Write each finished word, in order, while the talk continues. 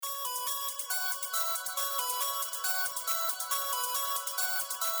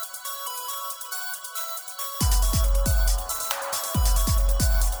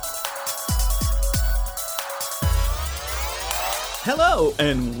Hello,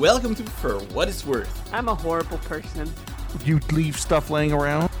 and welcome to For What It's Worth. I'm a horrible person. You leave stuff laying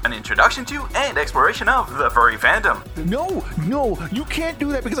around? An introduction to and exploration of the furry fandom. No, you can't do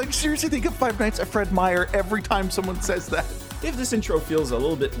that because I seriously think of Five Nights at Fred Meyer every time someone says that. If this intro feels a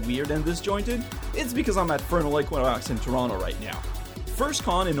little bit weird and disjointed, it's because I'm at Fernal Equinox in Toronto right now. First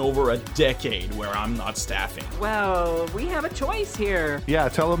con in over a decade where I'm not staffing. Well, we have a choice here. Yeah,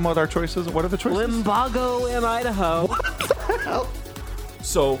 tell them what our choices are. What are the choices? Limbago in Idaho.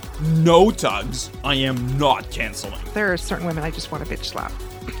 So, no tugs, I am not canceling. There are certain women I just want to bitch slap.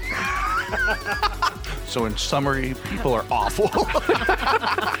 So in summary, people are awful.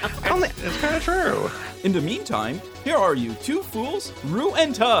 It's kind of true. In the meantime, here are you two fools, Rue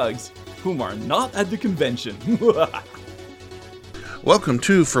and Tugs, whom are not at the convention. Welcome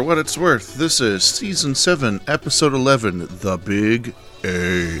to For What It's Worth. This is Season 7, Episode 11, The Big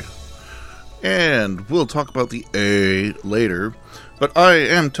A. And we'll talk about the A later. But I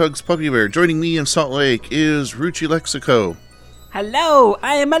am Tugs Puppy Bear. Joining me in Salt Lake is Ruchi Lexico. Hello,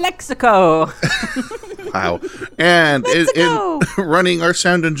 I am Alexico. Wow. And in Lexico. running our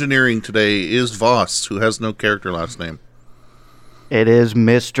sound engineering today is Voss, who has no character last name. It is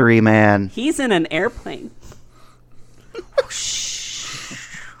Mystery Man. He's in an airplane.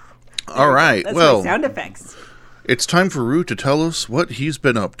 All right, That's well, my sound effects. it's time for Rue to tell us what he's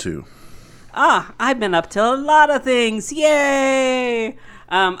been up to. I've been up to a lot of things. Yay!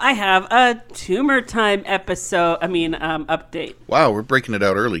 I have a Tumor Time update. Wow, we're breaking it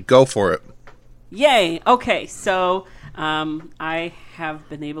out early. Go for it. Yay! Okay, so I have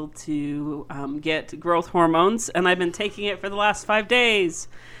been able to get growth hormones, and I've been taking it for the last 5 days.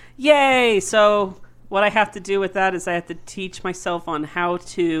 Yay! So what I have to do with that is I have to teach myself on how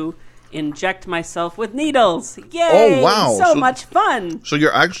to inject myself with needles. Yay! Oh, wow. So So- much fun! So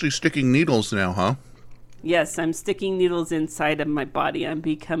you're actually sticking needles now, huh? Yes, I'm sticking needles inside of my body. I'm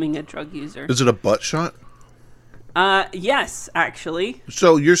becoming a drug user. Is it a butt shot? Yes, actually.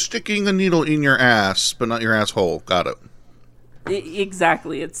 So you're sticking a needle in your ass, but not your asshole. Got it.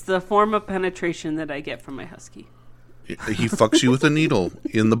 Exactly. It's the form of penetration that I get from my husky. He fucks you with a needle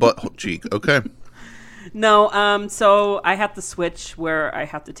in the butt cheek. Okay. No, so I have to switch where I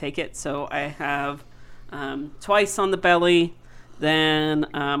have to take it. So I have twice on the belly, then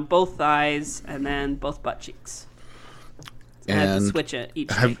both thighs, and then both butt cheeks. I have to And switch it each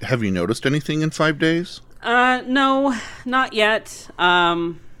day. have you noticed anything in 5 days? No, not yet.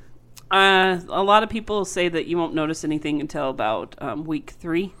 A lot of people say that you won't notice anything until about week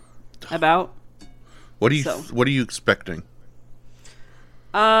 3. About. What are So- you expecting?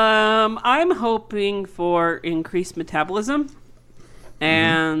 I'm hoping for increased metabolism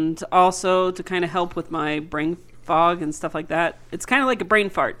and also to kind of help with my brain fog and stuff like that. It's kind of like a brain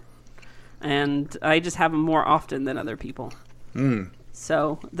fart, and I just have them more often than other people.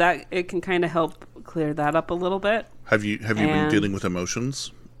 So that it can kind of help clear that up a little bit. Have you been And- dealing with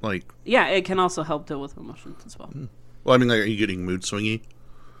emotions? Like, Yeah, it can also help deal with emotions as well. well, I mean, like, are you getting mood swingy?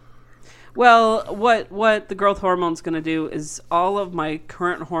 Well, what the growth hormone's going to do is all of my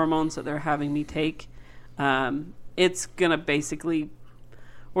current hormones that they're having me take, it's going to basically,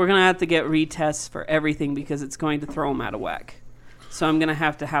 we're going to have to get retests for everything because it's going to throw them out of whack. So I'm going to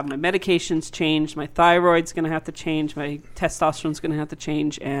have my medications changed, my thyroid's going to have to change, my testosterone's going to have to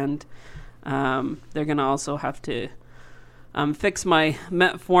change, and they're going to also have to fix my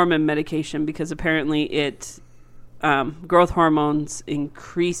metformin medication because apparently it... growth hormones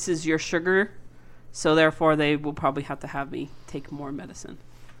increases your sugar, so therefore they will probably have to have me take more medicine.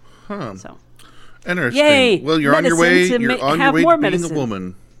 Huh. So, Interesting. Yay! Well, you're on your way. Medicine to You're on your have way more to being medicine. a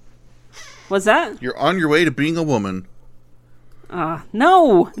woman. what's that? You're on your way to being a woman.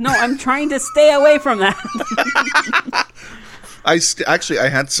 No, I'm trying to stay away from that. I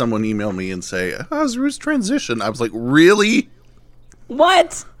had someone email me and say, "How's Ruth's transition?" I was like, "Really?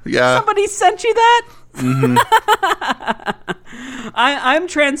 What? Yeah." Somebody sent you that? I'm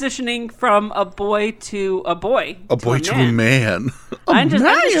transitioning from a boy to a boy. A boy to a man. I'm just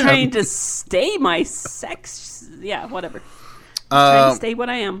man. trying to stay my sex. Yeah, whatever. Trying to stay what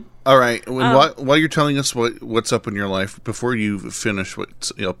I am. All right. While you're telling us what's up in your life, before you finish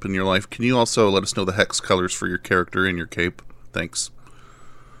what's up in your life, can you also let us know the hex colors for your character and your cape? Thanks.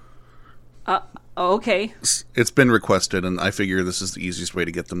 Okay. It's been requested, and I figure this is the easiest way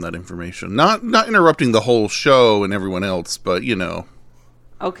to get them that information. Not interrupting the whole show and everyone else, but you know.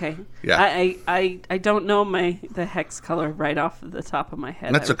 Okay. Yeah. I don't know the hex color right off the top of my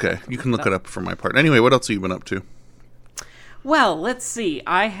head. That's okay. You can look it up for my part. Anyway, what else have you been up to? Well, let's see.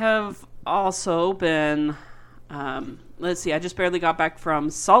 I have also been. Let's see. I just barely got back from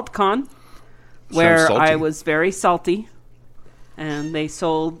SaltCon, where salty. I was very salty. and they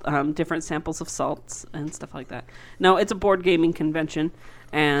sold different samples of salts and stuff like that. No, it's a board gaming convention,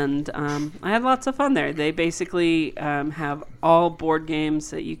 and I had lots of fun there. They basically have all board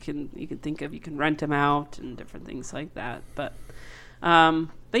games that you can think of. You can rent them out and different things like that. But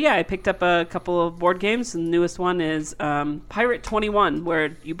yeah, I picked up a couple of board games, and the newest one is Pirate 21,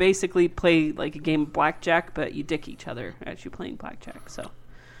 where you basically play like a game of blackjack, but you dick each other as you're playing blackjack. So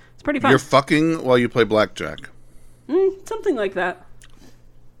it's pretty fun. You're fucking while you play blackjack. Something like that.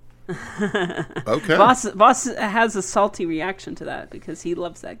 Okay. Voss has a salty reaction to that because he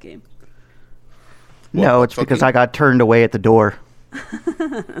loves that game. No, it's because I got turned away at the door.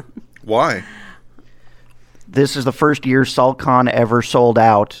 Why? This is the first year SaltCon ever sold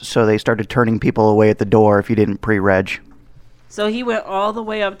out, so they started turning people away at the door if you didn't pre-reg. So he went all the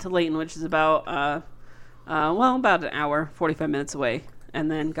way up to Layton, which is about about an hour, 45 minutes away,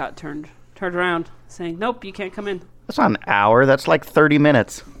 and then got turned around, saying, "Nope, you can't come in." That's not an hour. That's like 30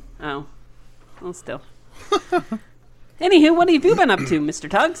 minutes. Oh, well, still. Anywho, what have you been up to, Mr.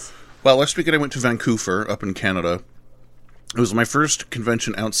 Tuggs? Well, last weekend I went to Vancouver, up in Canada. It was my first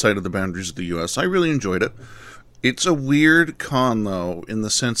convention outside of the boundaries of the U.S. I really enjoyed it. It's a weird con, though, in the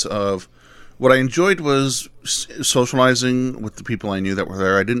sense of what I enjoyed was socializing with the people I knew that were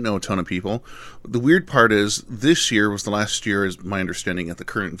there. I didn't know a ton of people. The weird part is this year was the last year, is my understanding, at the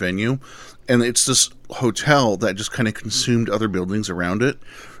current venue. And it's this hotel that just kind of consumed other buildings around it.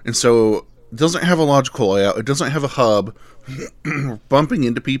 And so it doesn't have a logical layout. It doesn't have a hub. Bumping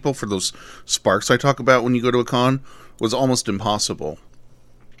into people for those sparks I talk about when you go to a con was almost impossible.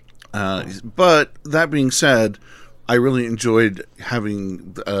 But that being said, I really enjoyed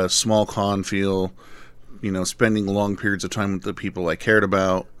having a small con feel, spending long periods of time with the people I cared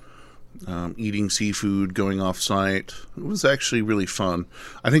about, eating seafood, going off-site. It was actually really fun.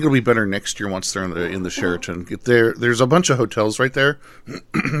 I think it'll be better next year once they're in the Sheraton. There's a bunch of hotels right there,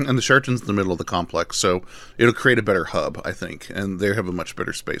 and the Sheraton's in the middle of the complex, so it'll create a better hub, I think, and they have a much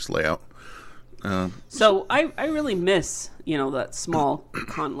better space layout. So I really miss, that small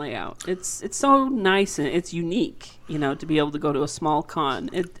con layout. It's so nice and it's unique, to be able to go to a small con.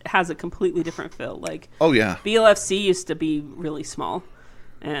 It has a completely different feel. Like, oh yeah, BLFC used to be really small,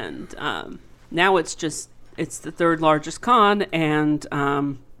 and now it's the third largest con, and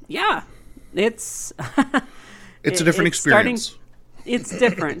it's it's a different experience. It's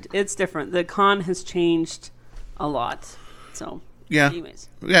different. It's different. The con has changed a lot. So. Yeah. Anyways.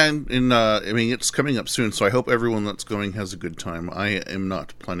 Yeah, and it's coming up soon, so I hope everyone that's going has a good time. I am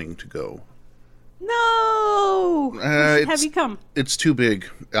not planning to go. No! Have you come? It's too big.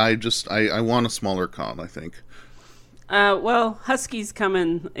 I want a smaller con, I think. Well, Husky's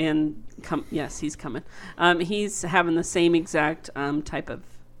coming yes, he's coming. He's having the same exact type of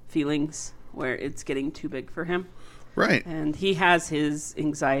feelings where it's getting too big for him. Right. And he has his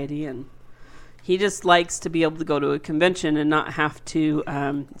anxiety, and he just likes to be able to go to a convention and not have to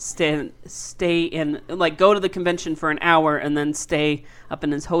stay in, like, go to the convention for an hour and then stay up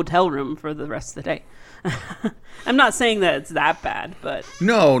in his hotel room for the rest of the day. I'm not saying that it's that bad, but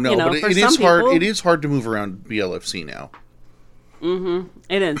no, but it is hard. People, it is hard to move around BLFC now. Mm-hmm.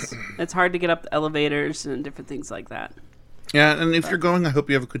 It is. It's hard to get up the elevators and different things like that. Yeah, and if you're going, I hope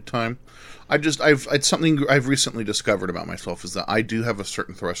you have a good time. It's something I've recently discovered about myself is that I do have a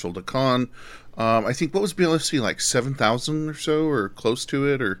certain threshold to con. I think, what was BLFC, like 7,000 or so, or close to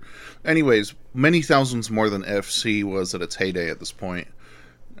it, or anyways, many thousands more than FC was at its heyday at this point.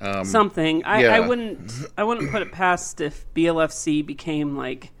 Something. I wouldn't put it past if BLFC became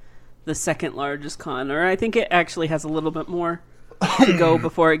like the second largest con, or I think it actually has a little bit more to go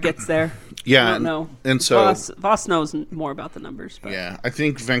before it gets there. Yeah, I don't know. And so Voss knows more about the numbers. But. Yeah, I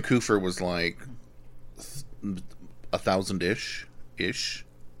think Vancouver was like 1,000-ish.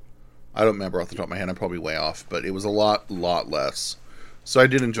 I don't remember off the top of my head. I'm probably way off, but it was a lot less. So I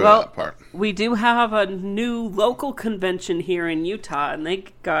did enjoy that part. We do have a new local convention here in Utah, and they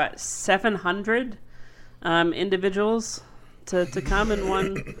got 700 individuals to come and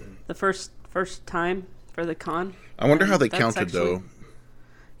won the first time for the con. I wonder how they counted, though.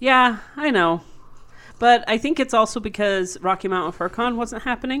 Yeah, I know. But I think it's also because Rocky Mountain Fur Con wasn't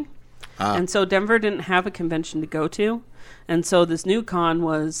happening. And so Denver didn't have a convention to go to. And so this new con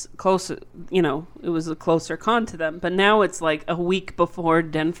was closer, it was a closer con to them. But now it's like a week before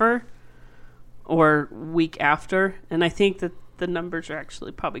Denver or week after. And I think that the numbers are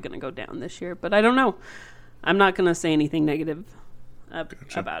actually probably going to go down this year. But I don't know. I'm not going to say anything negative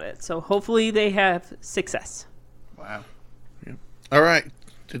about it. So hopefully they have success. Wow. Yeah. All right.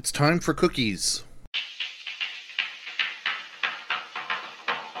 It's time for cookies.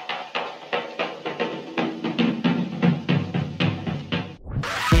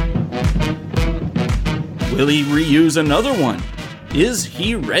 Will he reuse another one? Is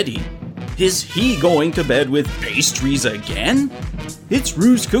he ready? Is he going to bed with pastries again? It's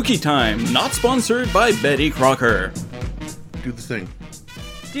Ruse Cookie Time, not sponsored by Betty Crocker. Do the thing.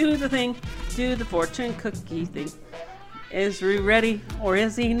 Do the thing. Do the fortune cookie thing. Is Rue ready or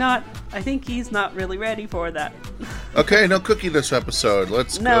is he not? I think he's not really ready for that. Okay, no cookie this episode.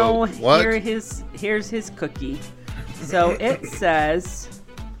 Let's No, go. What? here's his cookie. So it says,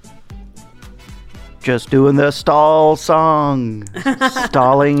 Just doing the stall song.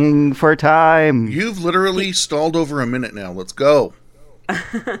 Stalling for time. You've literally stalled over a minute now. Let's go.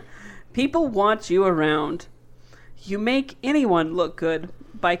 people want you around. You make anyone look good,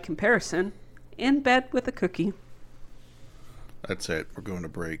 by comparison, in bed with a cookie. That's it. We're going to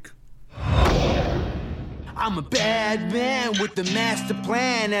break. I'm a bad man with the master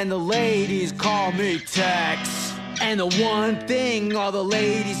plan, and the ladies call me Tex. And the one thing all the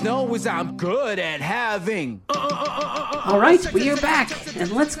ladies know is I'm good at having. All right, we are back,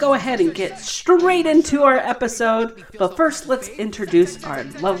 and let's go ahead and get straight into our episode. But first, let's introduce our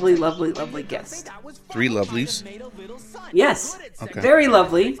lovely, lovely, lovely guest. 3 lovelies. Yes, Okay. very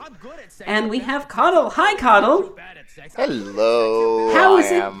lovely. And we have Coddle. Hi, Coddle. Hello. How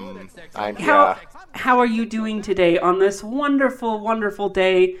is it? I'm How are you doing today on this wonderful, wonderful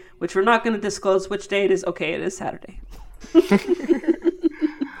day, which we're not going to disclose which day it is. Okay, it is Saturday.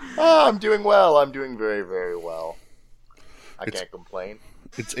 I'm doing well. I'm doing very, very well. I can't complain.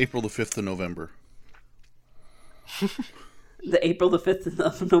 It's April the 5th of November. The April the 5th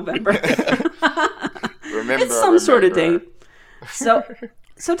of November. Remember, It's some sort of day. So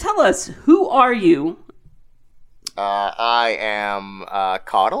tell us, who are you? I am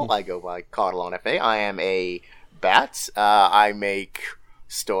Caudle. I go by Caudle on FA. I am a bat. I make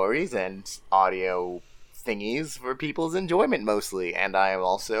stories and audio thingies for people's enjoyment mostly, and I am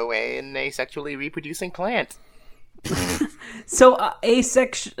also an asexually reproducing plant. So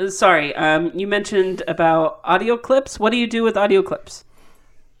you mentioned about audio clips. What do you do with audio clips?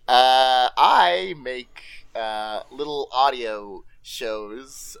 I make little audio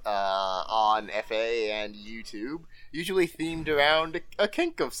shows on FA and YouTube, usually themed around a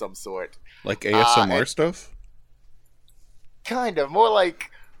kink of some sort. Like ASMR stuff? Kind of. More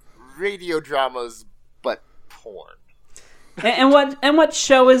like radio dramas, but porn. And what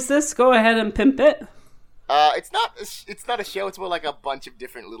show is this? Go ahead and pimp it. It's not a show. It's more like a bunch of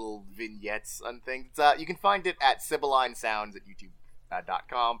different little vignettes and things. You can find it at Sibylline Sounds at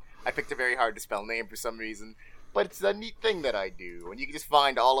YouTube.com. I picked a very hard to spell name for some reason, but it's a neat thing that I do, and you can just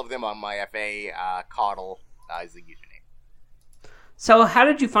find all of them on my FA. Caudle is the username. So how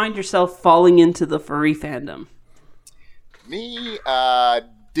did you find yourself falling into the furry fandom? Me,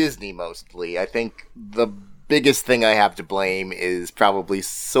 Disney mostly. I think the biggest thing I have to blame is probably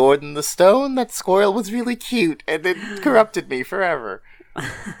Sword in the Stone. That squirrel was really cute, and it corrupted me forever.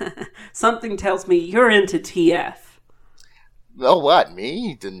 Something tells me you're into TF. Oh, what,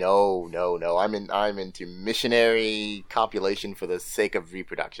 me? No. I'm into missionary copulation for the sake of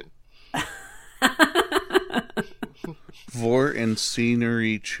reproduction. Vor and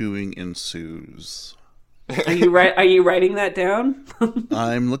scenery chewing ensues. Are you writing that down?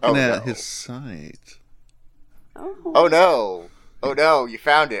 I'm looking at no. his site. Oh no, you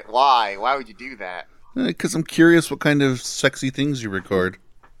found it. Why would you do that? Because I'm curious what kind of sexy things you record.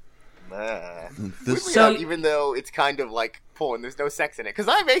 This... So- Even though it's kind of like porn, there's no sex in it, because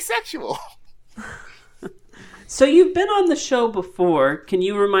I'm asexual. So you've been on the show before. Can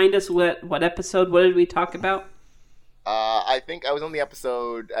you remind us what episode? What did we talk about? I think I was on the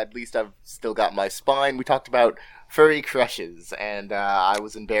episode, at least I've still got my spine. We talked about furry crushes, and I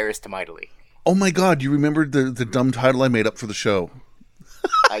was embarrassed mightily. Oh my god, you remembered the dumb title I made up for the show.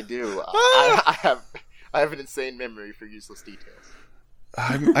 I do. I have an insane memory for useless details.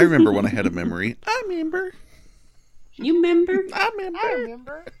 I remember when I had a memory. I remember. You remember? I remember. I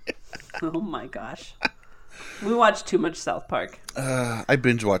remember. Oh my gosh. We watched too much South Park. I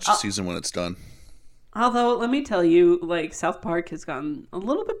binge watch the season when it's done. Although, let me tell you, like, South Park has gotten a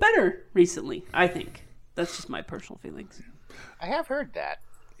little bit better recently, I think. That's just my personal feelings. I have heard that.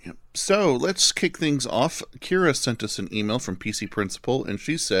 Yep. So let's kick things off. Kira sent us an email from PC Principal, and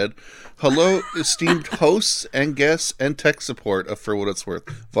she said, "Hello, esteemed hosts and guests and tech support of For What It's Worth,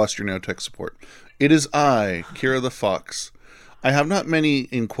 Vostro Now Tech Support. It is I, Kira the Fox. I have not many,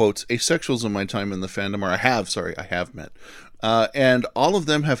 in quotes, asexuals in my time in the fandom, or I have met. And all of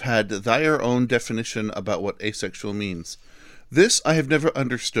them have had their own definition about what asexual means. This I have never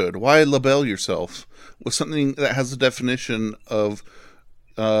understood. Why label yourself with something that has a definition of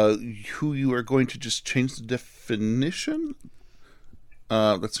who you are going to just change the definition?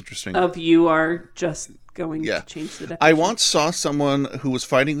 That's interesting. Of you are just going to change the definition. I once saw someone who was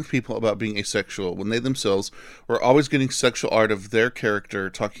fighting with people about being asexual when they themselves were always getting sexual art of their character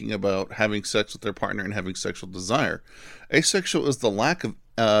talking about having sex with their partner and having sexual desire. Asexual is the lack of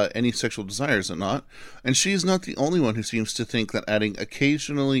any sexual desire, is it not? And she is not the only one who seems to think that adding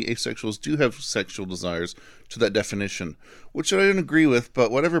occasionally asexuals do have sexual desires to that definition, which I don't agree with,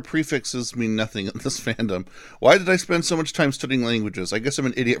 but whatever prefixes mean nothing in this fandom. Why did I spend so much time studying languages? I guess I'm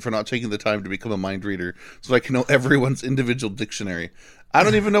an idiot for not taking the time to become a mind reader so I can know everyone's individual dictionary. I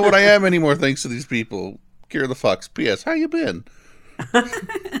don't even know what I am anymore thanks to these people. Kira the Fox. P.S. How you been?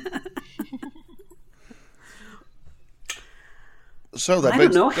 So that I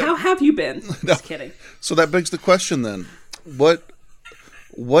don't know. How have you been? Just kidding. So that begs the question then. What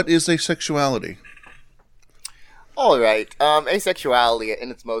is asexuality? All right. Asexuality, in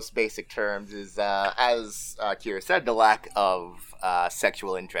its most basic terms, is, as Kira said, the lack of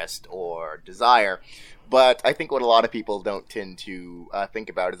sexual interest or desire. But I think what a lot of people don't tend to think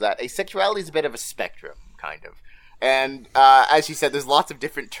about is that asexuality is a bit of a spectrum, kind of. And as you said, there's lots of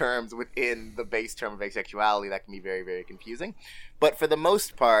different terms within the base term of asexuality that can be very, very confusing. But for the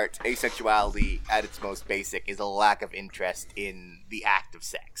most part, asexuality, at its most basic, is a lack of interest in the act of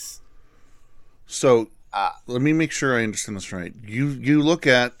sex. So, let me make sure I understand this right. You look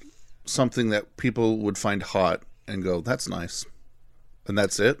at something that people would find hot and go, that's nice. And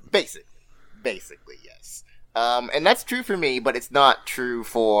that's it? Basically, yes. And that's true for me, but it's not true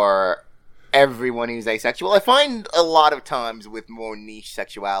for everyone who's asexual. I find a lot of times with more niche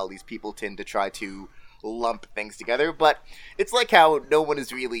sexualities, people tend to try to lump things together, but it's like how no one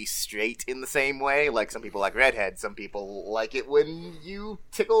is really straight in the same way. Like, some people like redheads, some people like it when you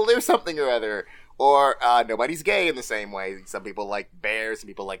tickle their something or other, or nobody's gay in the same way. Some people like bears, some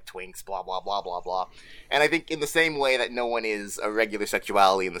people like twinks, blah, blah, blah, blah, blah. And I think in the same way that no one is a regular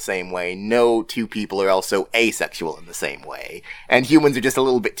sexuality in the same way, no two people are also asexual in the same way. And humans are just a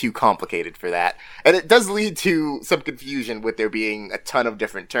little bit too complicated for that. And it does lead to some confusion with there being a ton of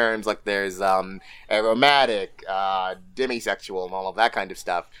different terms, like there's aromatic, demisexual, and all of that kind of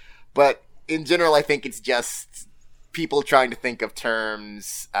stuff. But in general, I think it's just people trying to think of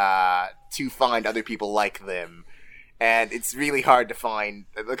terms to find other people like them. And it's really hard to find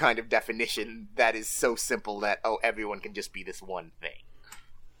the kind of definition that is so simple that, everyone can just be this one thing.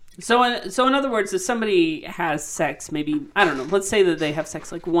 So in other words, if somebody has sex, maybe, I don't know, let's say that they have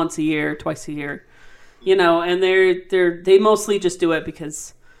sex like once a year, twice a year, and they mostly just do it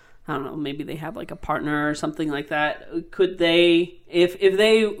because, I don't know, maybe they have like a partner or something like that. Could they, if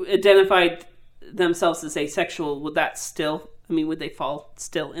they identified themselves as asexual, would they fall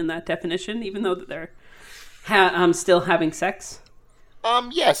still in that definition, even though that they're still having sex?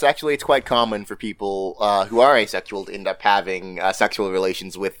 Yes, actually, it's quite common for people who are asexual to end up having sexual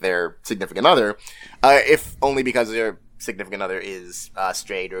relations with their significant other, if only because their significant other is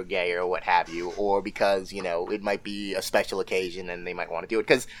straight or gay or what have you, or because, it might be a special occasion and they might want to do it.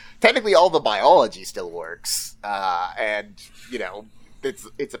 Because technically all the biology still works, and,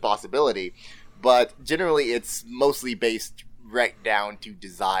 it's a possibility. But generally it's mostly based right down to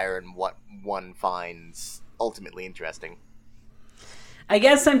desire and what one finds ultimately interesting. I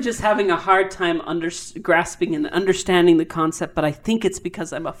guess I'm just having a hard time grasping and understanding the concept, but I think it's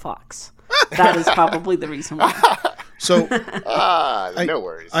because I'm a fox. That is probably the reason why. So, no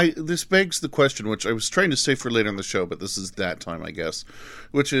worries. This begs the question, which I was trying to say for later in the show, but this is that time, I guess,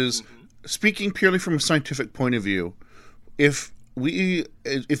 which is, speaking purely from a scientific point of view, if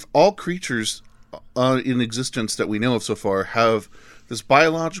all creatures in existence that we know of so far have this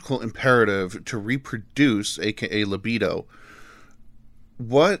biological imperative to reproduce, aka libido,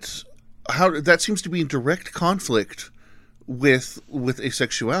 that seems to be in direct conflict with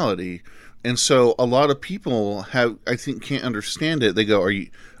asexuality. And so a lot of people can't understand it. They go,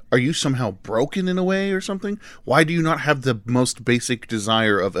 are you somehow broken in a way or something? Why do you not have the most basic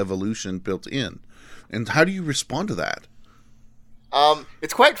desire of evolution built in? And how do you respond to that?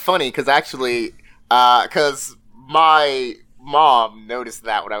 It's quite funny because actually, because my mom noticed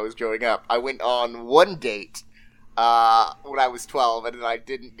that when I was growing up. I went on one date when I was 12, and then I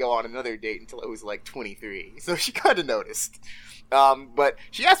didn't go on another date until I was like 23. So she kind of noticed. But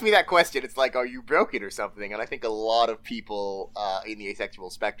she asked me that question. It's like, are you broken or something? And I think a lot of people in the asexual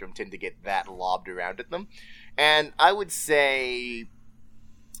spectrum tend to get that lobbed around at them. And I would say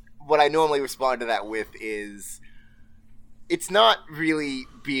what I normally respond to that with is it's not really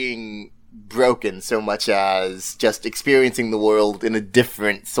being broken so much as just experiencing the world in a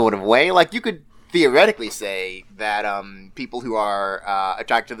different sort of way. Like, you could theoretically say that people who are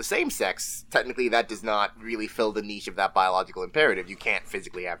attracted to the same sex, technically that does not really fill the niche of that biological imperative. You can't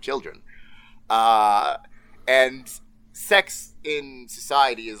physically have children. And sex in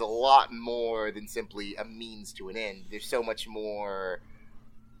society is a lot more than simply a means to an end. There's so much more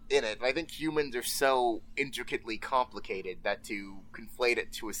in it. And I think humans are so intricately complicated that to conflate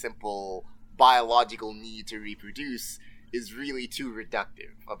it to a simple biological need to reproduce is really too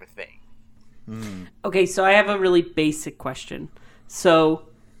reductive of a thing. Okay, so I have a really basic question. So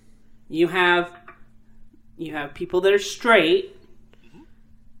you have people that are straight,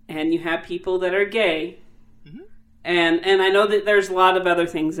 and you have people that are gay, and I know that there's a lot of other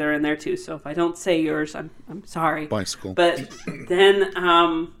things that are in there too. So if I don't say yours, I'm sorry. Bicycle. But then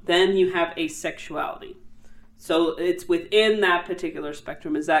you have asexuality. So it's within that particular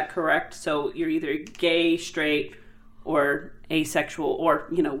spectrum. Is that correct? So you're either gay, straight, or asexual, or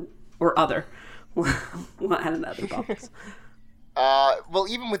or other. We'll add another box. Well,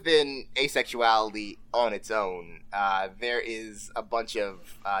 even within asexuality on its own, there is a bunch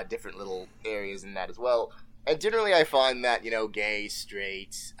of different little areas in that as well. And generally I find that, gay,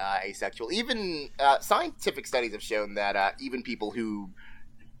 straight, asexual, even scientific studies have shown that even people who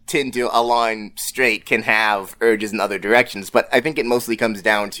tend to align straight can have urges in other directions. But I think it mostly comes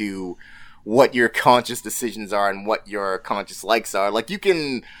down to what your conscious decisions are and what your conscious likes are. Like, you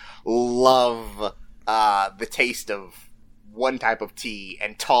can love the taste of one type of tea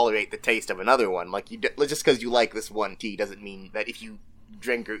and tolerate the taste of another one. Like, just because you like this one tea doesn't mean that if you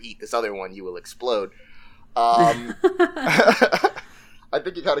drink or eat this other one, you will explode. I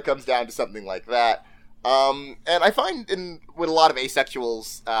think it kind of comes down to something like that. And I find with a lot of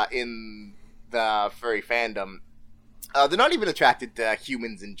asexuals in the furry fandom, they're not even attracted to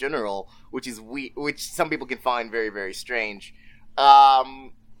humans in general, which some people can find very, very strange.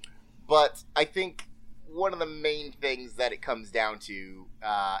 But I think one of the main things that it comes down to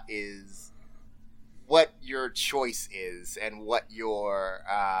is what your choice is and what your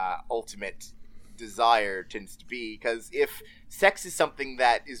ultimate desire tends to be. Because if sex is something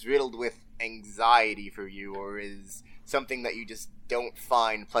that is riddled with anxiety for you, or is something that you just don't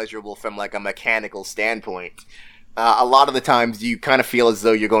find pleasurable from like a mechanical standpoint, a lot of the times you kind of feel as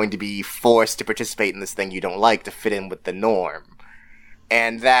though you're going to be forced to participate in this thing you don't like to fit in with the norm.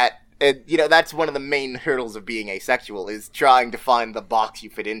 And that's one of the main hurdles of being asexual, is trying to find the box you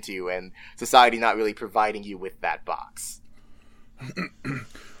fit into, and society not really providing you with that box.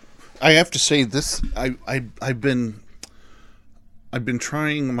 I have to say this. I've been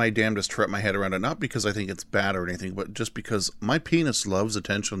trying my damnedest to wrap my head around it, not because I think it's bad or anything, but just because my penis loves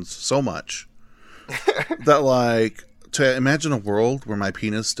attention so much that, like, to imagine a world where my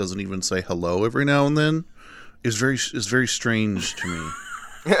penis doesn't even say hello every now and then is very strange to me.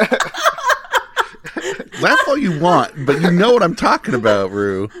 Laugh all you want, but you know what I'm talking about,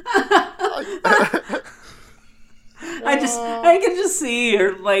 Rue. I can just see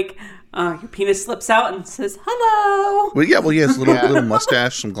your your penis slips out and says hello. Well, he has a little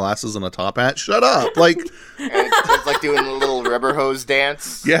mustache, some glasses, and a top hat. Shut up, like. And it's like doing a little rubber hose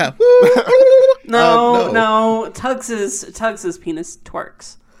dance. Yeah. No. Tugs's penis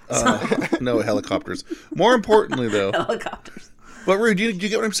twerks. No helicopters. More importantly, though, helicopters. But Rue, do you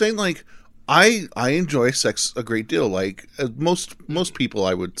get what I'm saying? Like, I enjoy sex a great deal. Like, most people,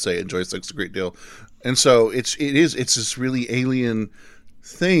 I would say, enjoy sex a great deal. And so it's this really alien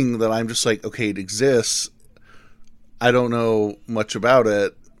thing that I'm just like, okay, it exists. I don't know much about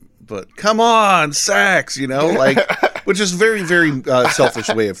it, but come on, sex, like, which is very, very selfish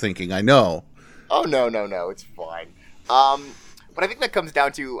way of thinking. I know. Oh, no, it's fine. But I think that comes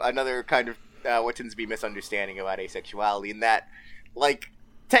down to another kind of what tends to be misunderstanding about asexuality, in that, like,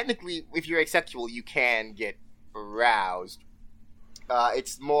 technically, if you're asexual, you can get aroused.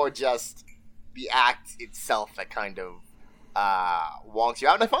 It's more just the act itself that kind of wonks you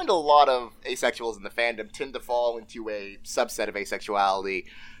out. And I find a lot of asexuals in the fandom tend to fall into a subset of asexuality,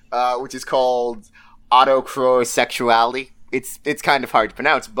 which is called autocrosexuality. It's kind of hard to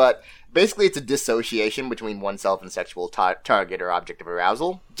pronounce, but basically it's a dissociation between oneself and sexual target or object of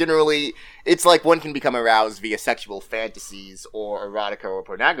arousal. Generally, it's like one can become aroused via sexual fantasies or erotica or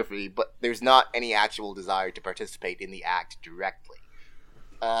pornography, but there's not any actual desire to participate in the act directly.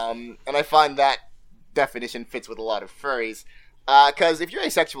 And I find that definition fits with a lot of furries, because if you're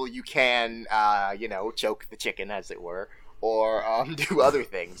asexual, you can, choke the chicken, as it were, or do other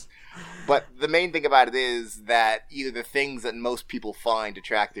things. But the main thing about it is that either the things that most people find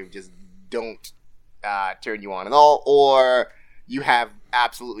attractive just don't turn you on at all, or you have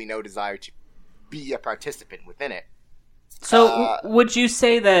absolutely no desire to be a participant within it. So would you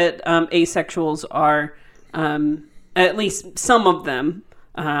say that asexuals are, at least some of them,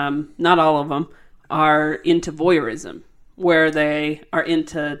 not all of them, are into voyeurism, where they are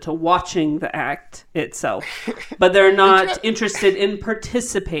into watching the act itself, but they're not interested in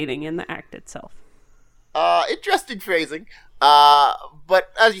participating in the act itself? Interesting phrasing.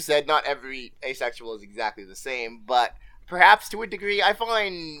 But as you said, not every asexual is exactly the same, but perhaps to a degree, I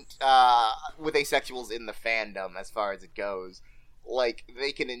find with asexuals in the fandom, as far as it goes, like,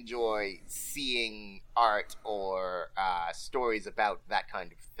 they can enjoy seeing art or stories about that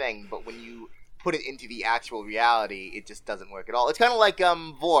kind of thing, but when you put it into the actual reality, it just doesn't work at all. It's kind of like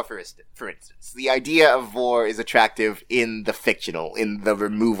Vor, for instance. The idea of Vor is attractive in the fictional, in the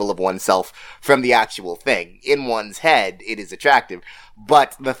removal of oneself from the actual thing. In one's head, it is attractive,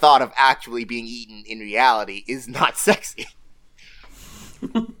 but the thought of actually being eaten in reality is not sexy.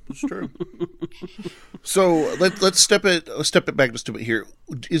 It's true. So let's step it back just a bit here.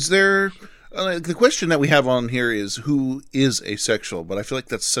 Is there the question that we have on here is who is asexual? But I feel like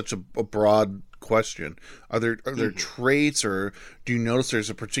that's such a broad question. Are there traits, or do you notice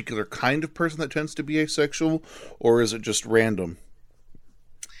there's a particular kind of person that tends to be asexual, or is it just random?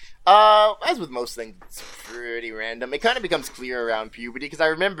 As with most things, it's pretty random. It kind of becomes clear around puberty, because I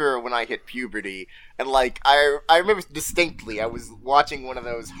remember when I hit puberty, and like, I remember distinctly, I was watching one of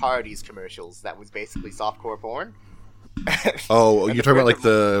those Hardee's commercials that was basically softcore porn. Oh, you're talking about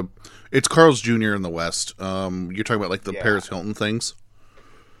like it's Carl's Jr. in the West. You're talking about like the Paris Hilton things?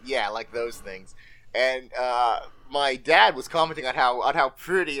 Yeah, like those things. And my dad was commenting on how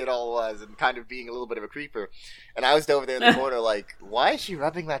pretty it all was, and kind of being a little bit of a creeper. And I was over there in the corner like, why is she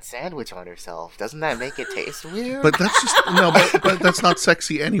rubbing that sandwich on herself? Doesn't that make it taste weird? But that's just but that's not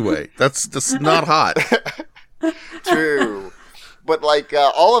sexy anyway. That's not hot. True. But like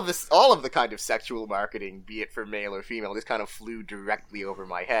all of the kind of sexual marketing, be it for male or female, just kind of flew directly over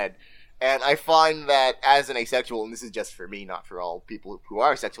my head. And I find that as an asexual, and this is just for me, not for all people who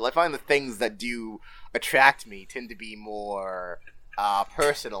are sexual, I find the things that do attract me tend to be more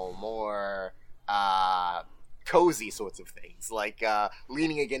personal, more cozy sorts of things, like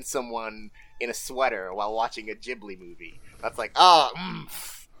leaning against someone in a sweater while watching a Ghibli movie. That's like,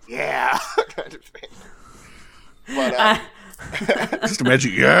 yeah, kind of thing. But just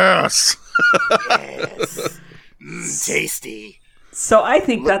imagine, yes, yes, tasty. So I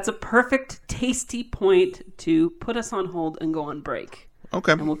think that's a perfect tasty point to put us on hold and go on break.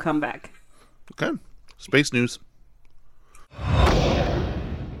 Okay. And we'll come back. Okay. Space news.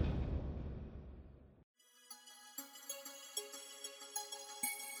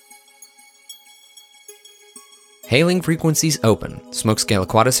 Hailing frequencies open. Smokescale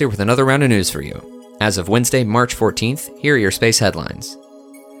Aquatis here with another round of news for you. As of Wednesday, March 14th, here are your space headlines.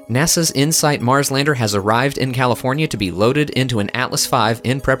 NASA's InSight Mars lander has arrived in California to be loaded into an Atlas V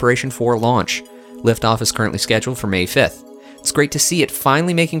in preparation for launch. Liftoff is currently scheduled for May 5th. It's great to see it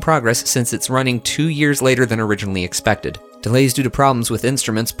finally making progress since it's running 2 years later than originally expected. Delays due to problems with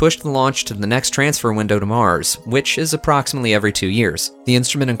instruments pushed the launch to the next transfer window to Mars, which is approximately every 2 years. The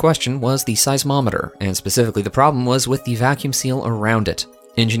instrument in question was the seismometer, and specifically the problem was with the vacuum seal around it.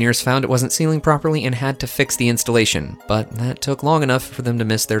 Engineers found it wasn't sealing properly and had to fix the installation, but that took long enough for them to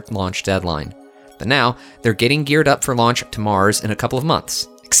miss their launch deadline. But now, they're getting geared up for launch to Mars in a couple of months.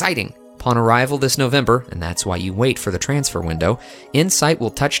 Exciting! Upon arrival this November, and that's why you wait for the transfer window, InSight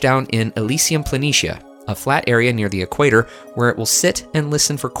will touch down in Elysium Planitia, a flat area near the equator where it will sit and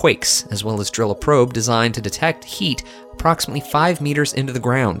listen for quakes, as well as drill a probe designed to detect heat approximately 5 meters into the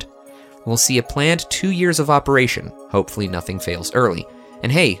ground. We'll see a planned 2 years of operation. Hopefully nothing fails early.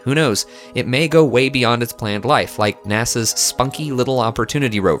 And hey, who knows, it may go way beyond its planned life, like NASA's spunky little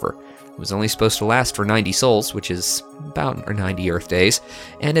Opportunity rover. It was only supposed to last for 90 sols, which is about 90 Earth days,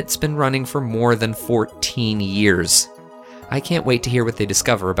 and it's been running for more than 14 years. I can't wait to hear what they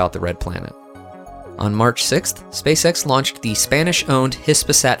discover about the red planet. On March 6th, SpaceX launched the Spanish-owned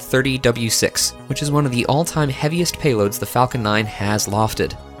Hispasat 30W6, which is one of the all-time heaviest payloads the Falcon 9 has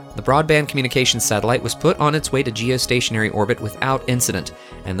lofted. The broadband communications satellite was put on its way to geostationary orbit without incident,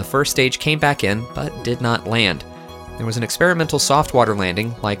 and the first stage came back in, but did not land. There was an experimental soft water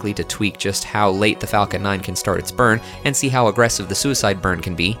landing, likely to tweak just how late the Falcon 9 can start its burn, and see how aggressive the suicide burn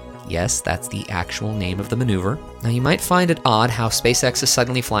can be. Yes, that's the actual name of the maneuver. Now you might find it odd how SpaceX is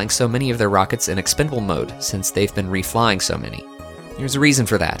suddenly flying so many of their rockets in expendable mode, since they've been reflying so many. There's a reason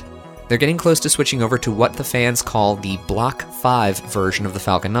for that. They're getting close to switching over to what the fans call the Block 5 version of the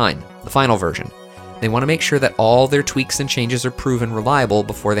Falcon 9, the final version. They want to make sure that all their tweaks and changes are proven reliable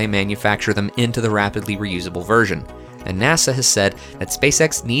before they manufacture them into the rapidly reusable version. And NASA has said that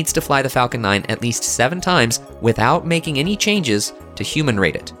SpaceX needs to fly the Falcon 9 at least 7 times without making any changes to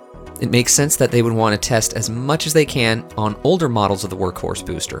human-rate it. It makes sense that they would want to test as much as they can on older models of the Workhorse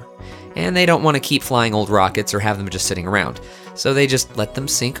booster. And they don't want to keep flying old rockets or have them just sitting around. So they just let them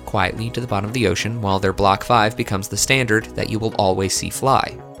sink quietly to the bottom of the ocean while their Block 5 becomes the standard that you will always see fly.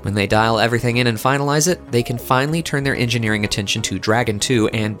 When they dial everything in and finalize it, they can finally turn their engineering attention to Dragon 2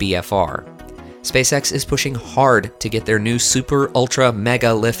 and BFR. SpaceX is pushing hard to get their new super ultra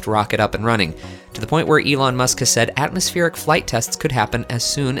mega lift rocket up and running, to the point where Elon Musk has said atmospheric flight tests could happen as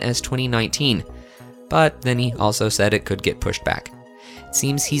soon as 2019. But then he also said it could get pushed back. It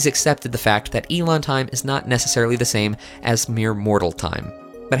seems he's accepted the fact that Elon time is not necessarily the same as mere mortal time.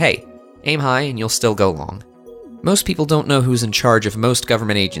 But hey, aim high and you'll still go long. Most people don't know who's in charge of most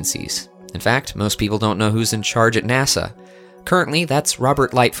government agencies. In fact, most people don't know who's in charge at NASA. Currently, that's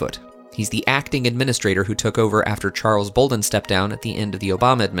Robert Lightfoot. He's the acting administrator who took over after Charles Bolden stepped down at the end of the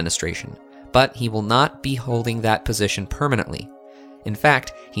Obama administration. But he will not be holding that position permanently. In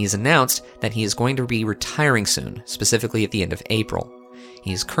fact, he's announced that he is going to be retiring soon, specifically at the end of April.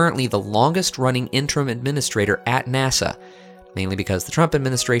 He is currently the longest-running interim administrator at NASA, mainly because the Trump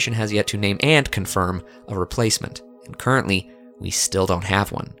administration has yet to name and confirm a replacement, and currently, we still don't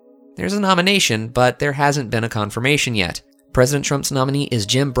have one. There's a nomination, but there hasn't been a confirmation yet. President Trump's nominee is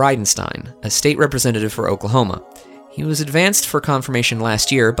Jim Bridenstine, a state representative for Oklahoma. He was advanced for confirmation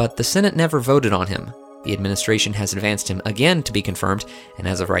last year, but the Senate never voted on him. The administration has advanced him again to be confirmed, and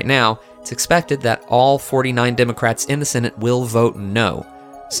as of right now, it's expected that all 49 Democrats in the Senate will vote no.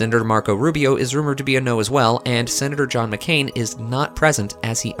 Senator Marco Rubio is rumored to be a no as well, and Senator John McCain is not present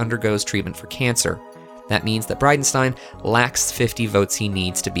as he undergoes treatment for cancer. That means that Bridenstine lacks the 50 votes he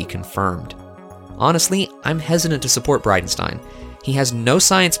needs to be confirmed. Honestly, I'm hesitant to support Bridenstine. He has no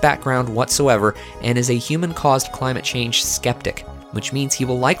science background whatsoever and is a human-caused climate change skeptic, which means he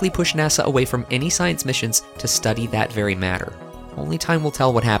will likely push NASA away from any science missions to study that very matter. Only time will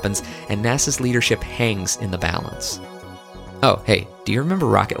tell what happens, and NASA's leadership hangs in the balance. Oh, hey, do you remember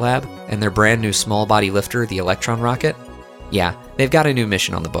Rocket Lab and their brand new small-body lifter, the Electron rocket? Yeah, they've got a new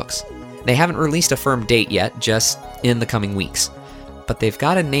mission on the books. They haven't released a firm date yet, just in the coming weeks. But they've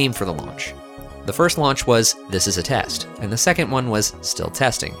got a name for the launch. The first launch was This Is a Test, and the second one was Still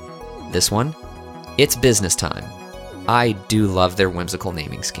Testing. This one, It's Business Time. I do love their whimsical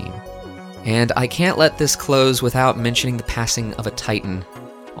naming scheme. And I can't let this close without mentioning the passing of a titan.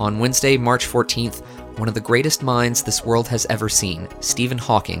 On Wednesday, March 14th, one of the greatest minds this world has ever seen, Stephen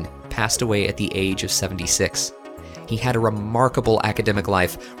Hawking, passed away at the age of 76. He had a remarkable academic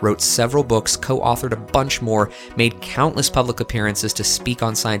life, wrote several books, co-authored a bunch more, made countless public appearances to speak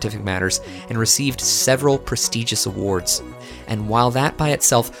on scientific matters, and received several prestigious awards. And while that by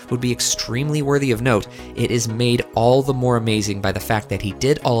itself would be extremely worthy of note, it is made all the more amazing by the fact that he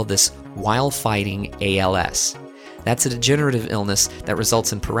did all of this while fighting ALS. That's a degenerative illness that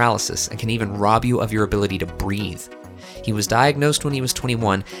results in paralysis and can even rob you of your ability to breathe. He was diagnosed when he was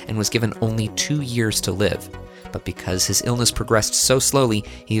 21 and was given only 2 years to live. But because his illness progressed so slowly,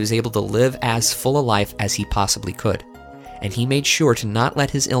 he was able to live as full a life as he possibly could. And he made sure to not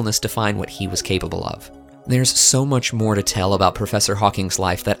let his illness define what he was capable of. There's so much more to tell about Professor Hawking's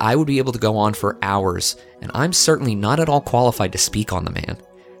life that I would be able to go on for hours, and I'm certainly not at all qualified to speak on the man.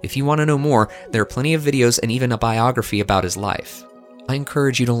 If you want to know more, there are plenty of videos and even a biography about his life. I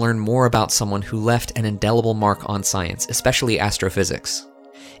encourage you to learn more about someone who left an indelible mark on science, especially astrophysics.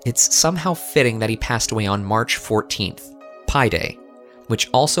 It's somehow fitting that he passed away on March 14th, Pi Day, which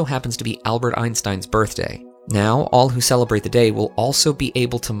also happens to be Albert Einstein's birthday. Now, all who celebrate the day will also be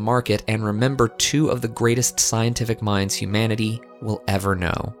able to mark it and remember two of the greatest scientific minds humanity will ever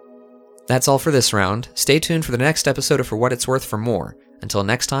know. That's all for this round. Stay tuned for the next episode of For What It's Worth for more. Until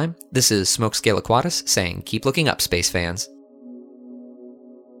next time, this is Smokescale Aquatis saying keep looking up, space fans.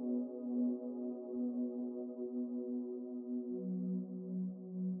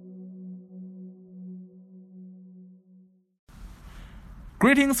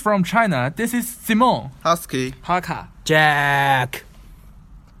 Greetings from China. This is Simon. Husky. Haka. Jack.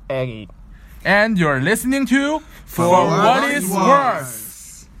 Eggy. And you're listening to For What It's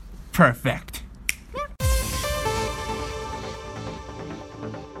Worth. Perfect.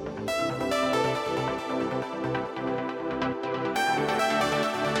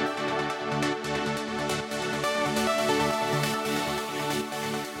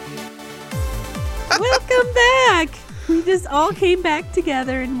 Welcome back. We just all came back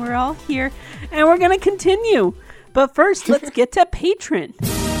together and we're all here and we're going to continue. But first, let's get to Patreon.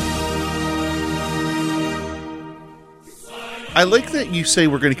 I like that you say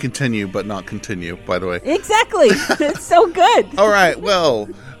we're going to continue, but not continue, by the way. Exactly. It's so good. All right, well,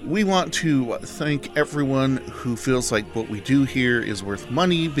 we want to thank everyone who feels like what we do here is worth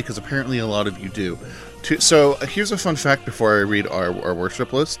money, because apparently a lot of you do. So here's a fun fact before I read our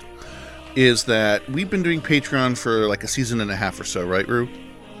worship list, is that we've been doing Patreon for like a season and a half or so, right, Rue?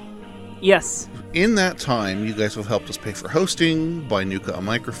 Yes. In that time, you guys have helped us pay for hosting, buy Nuka a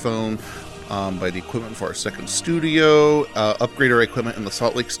microphone, buy the equipment for our second studio, upgrade our equipment in the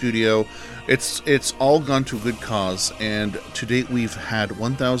Salt Lake studio. It's all gone to a good cause, and to date we've had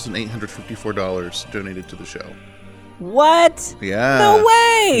 $1,854 donated to the show. What? Yeah. No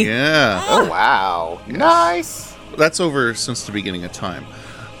way! Yeah. Oh, wow. Yes. Nice. That's over since the beginning of time.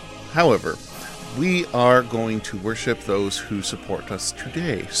 However, we are going to worship those who support us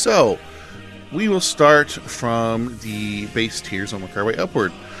today. So, we will start from the base tiers and work our way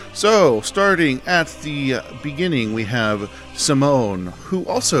upward. So, starting at the beginning, we have Simone, who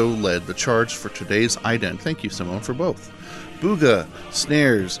also led the charge for today's ident. Thank you, Simone, for both. Booga,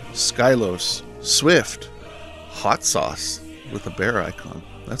 Snares, Skylos, Swift, Hot Sauce with a bear icon.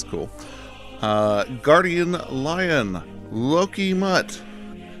 That's cool. Guardian Lion, Loki Mutt,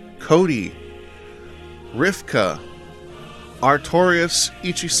 Cody, Rivka, Artorius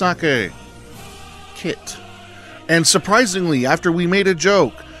Ichisake, Kit. And surprisingly, after we made a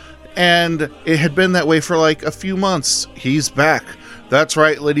joke, and it had been that way for like a few months, he's back. That's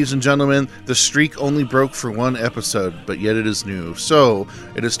right, ladies and gentlemen, the streak only broke for one episode, but yet it is new. So,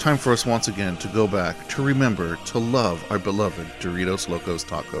 it is time for us once again to go back, to remember, to love our beloved Doritos Locos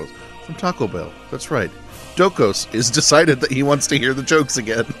Tacos from Taco Bell. That's right. Dokos is decided that he wants to hear the jokes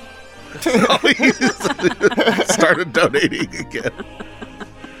again. So he started donating again.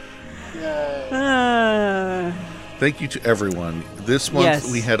 Thank you to everyone. This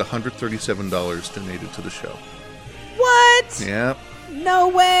month we had $137 donated to the show. What? Yeah. No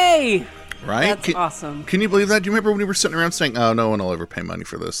way. Right? That's awesome. Can you believe that? Do you remember when we were sitting around saying, oh, no one will ever pay money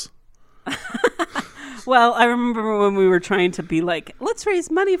for this? Well, I remember when we were trying to be like, let's raise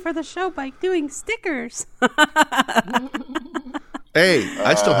money for the show by doing stickers. Hey,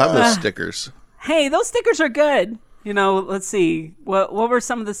 I still have those stickers. Hey, those stickers are good. You know, let's see. What were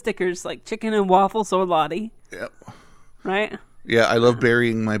some of the stickers? Like chicken and waffles or Lottie? Yep. Right? Yeah, I love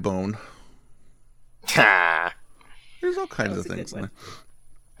burying my bone. There's all kinds of things in there.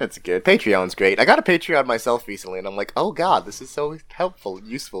 That's good. Patreon's great. I got a Patreon myself recently, and I'm like, oh god, this is so helpful,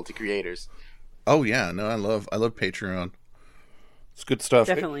 useful to creators. Oh yeah, no, I love Patreon. It's good stuff.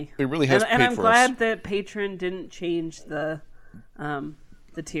 Definitely. It really has paid and I'm for glad us. that Patreon didn't change the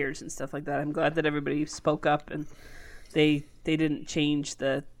tiers and stuff like that. I'm glad that everybody spoke up and they didn't change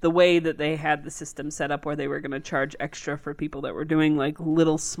the way that they had the system set up where they were going to charge extra for people that were doing like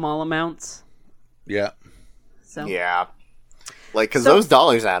little small amounts. Yeah. So yeah, like because those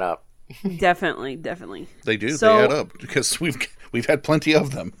dollars add up. Definitely. They do. They add up because we've had plenty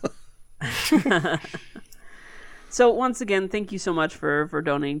of them. So once again, thank you so much for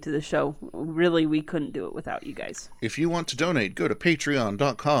donating to the show. Really, we couldn't do it without you guys. If you want to donate, go to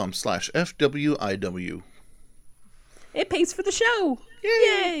patreon.com/FWIW. It pays for the show.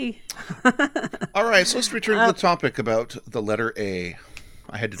 Yay! All right, so let's return to the topic about the letter A.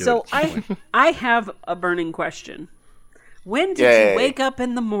 I had to do it. So I have a burning question. When did you wake up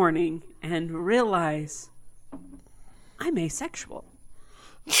in the morning and realize I'm asexual?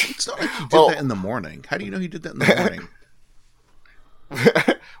 It's not like he did that in the morning. How do you know he did that in the morning?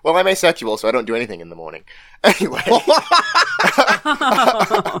 Well, I'm asexual, so I don't do anything in the morning. Anyway.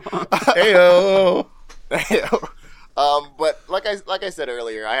 Heyo. But like I said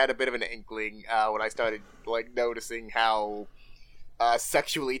earlier, I had a bit of an inkling when I started like noticing how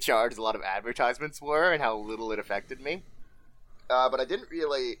sexually charged a lot of advertisements were and how little it affected me. But I didn't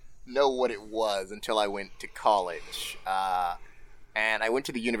really know what it was until I went to college. And I went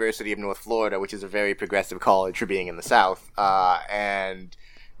to the University of North Florida, which is a very progressive college for being in the South. And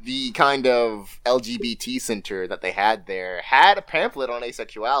the kind of LGBT center that they had there had a pamphlet on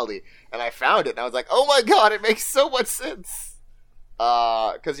asexuality. And I found it, and I was like, oh my god, it makes so much sense.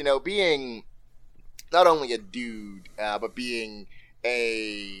 Because, you know, being not only a dude, but being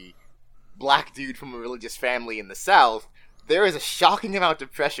a black dude from a religious family in the South, there is a shocking amount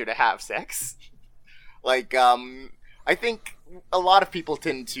of pressure to have sex. Like, I think a lot of people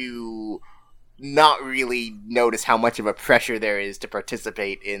tend to not really notice how much of a pressure there is to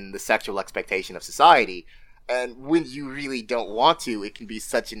participate in the sexual expectation of society. And when you really don't want to, it can be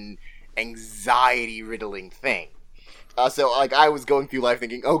such an anxiety-riddling thing. So, like, I was going through life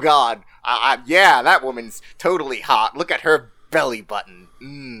thinking, oh god, yeah, that woman's totally hot. Look at her belly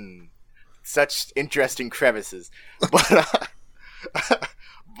button. Such interesting crevices.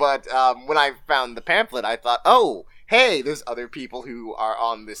 But when I found the pamphlet, I thought, oh, hey, there's other people who are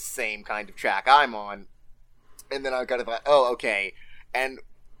on this same kind of track I'm on. And then I kind of thought, oh, okay. And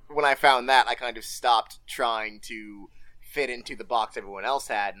when I found that, I kind of stopped trying to fit into the box everyone else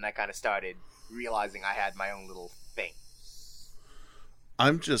had, and I kind of started realizing I had my own little thing.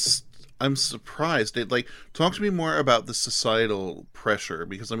 I'm surprised. Talk to me more about the societal pressure,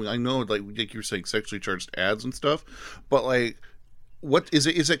 because I mean, I know, like you were saying, sexually charged ads and stuff, but like, what is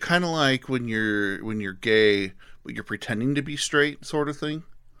it? Is it kind of like when you're gay, but you're pretending to be straight, sort of thing?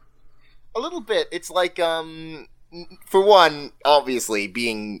 A little bit. It's like, for one, obviously,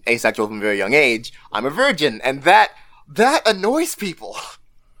 being asexual from a very young age, I'm a virgin, and that annoys people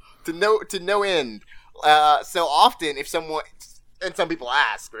to no end. So often, if someone, and some people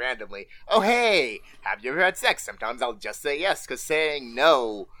ask randomly, oh hey, have you ever had sex? Sometimes I'll just say yes, because saying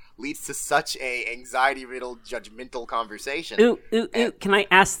no leads to such a anxiety-riddled, judgmental conversation. Ooh. Can I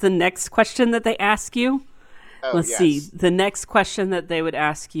ask the next question that they ask you? Let's see. The next question that they would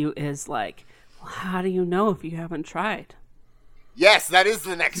ask you is like, well, how do you know if you haven't tried? Yes, that is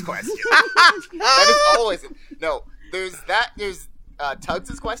the next question. That is always... No, there's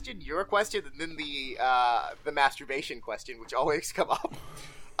Tugs' question, your question, and then the masturbation question, which always come up.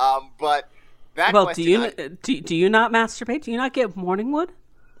 But that question... do you not masturbate? Do you not get morning wood?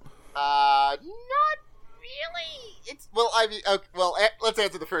 Not really. It's let's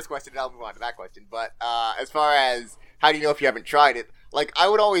answer the first question, and I'll move on to that question. But as far as how do you know if you haven't tried it, like I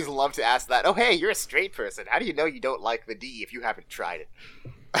would always love to ask that. Oh, hey, you're a straight person. How do you know you don't like the D if you haven't tried it?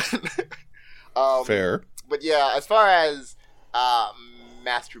 Fair. But yeah, as far as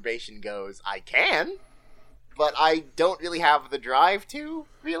masturbation goes, I can, but I don't really have the drive to.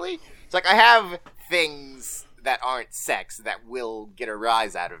 Really, it's like I have things that aren't sex that will get a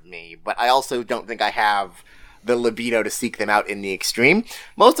rise out of me, but I also don't think I have the libido to seek them out in the extreme.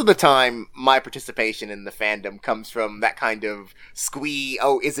 Most of the time, my participation in the fandom comes from that kind of squee,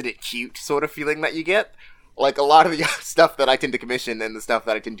 oh, isn't it cute sort of feeling that you get. Like, a lot of the stuff that I tend to commission and the stuff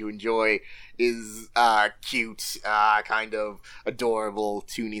that I tend to enjoy is cute, kind of adorable,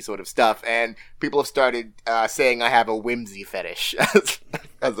 toony sort of stuff, and people have started saying I have a whimsy fetish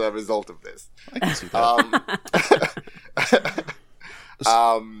as a result of this. I can see that.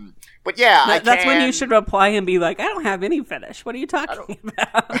 But yeah, that's when you should reply and be like, I don't have any fetish. What are you talking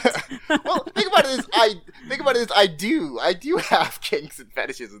about? Well, think about it as I do have kinks and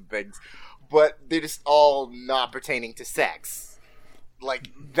fetishes and things, but they're just all not pertaining to sex.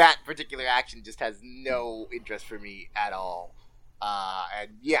 Like, that particular action just has no interest for me at all. And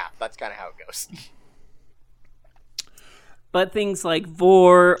yeah, that's kind of how it goes. But things like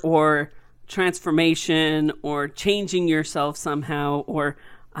vor or transformation or changing yourself somehow or,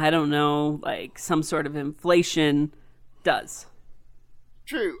 I don't know, like some sort of inflation does.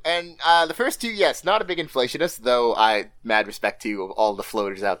 True. And the first two, yes, not a big inflationist, though I mad respect to all the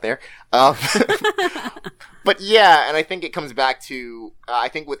floaters out there. But yeah, and I think it comes back to, I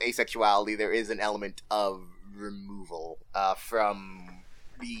think with asexuality, there is an element of removal from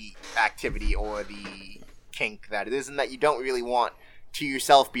the activity or the kink that it is, and that you don't really want to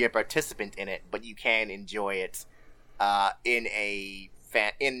yourself be a participant in it, but you can enjoy it in a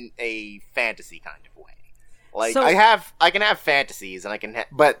fantasy kind of way. Like, so, I can have fantasies, and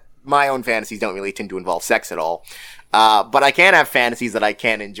but my own fantasies don't really tend to involve sex at all. But I can have fantasies that I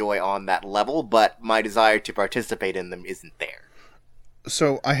can enjoy on that level, but my desire to participate in them isn't there.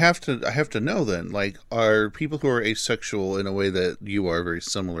 So I have to know then, like, are people who are asexual in a way that you are very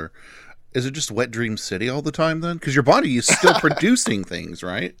similar, is it just wet dream city all the time then? Because your body is still producing things,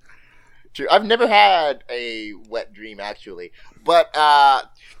 right? True. I've never had a wet dream, actually. But,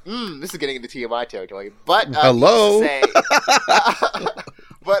 this is getting into TMI territory. But, hello?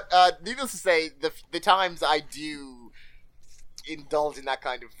 Needless to say, the times I do indulge in that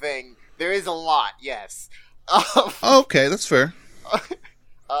kind of thing, there is a lot, yes. Okay, that's fair.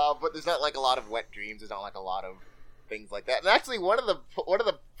 But there's not, like, a lot of wet dreams. There's not, like, a lot of things like that. And actually, one of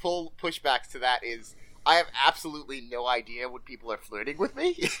the full pushbacks to that is I have absolutely no idea when people are flirting with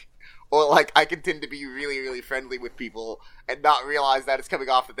me. Or, like, I can tend to be really, really friendly with people and not realize that it's coming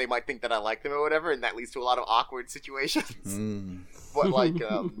off that they might think that I like them or whatever, and that leads to a lot of awkward situations. But, like,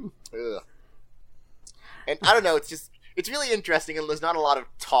 ugh. And I don't know, it's really interesting, and there's not a lot of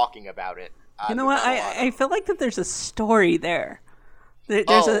talking about it. You know what? I feel like that there's a story there.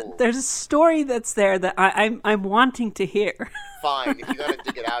 There's a story that's there that I'm wanting to hear. Fine, if you're going to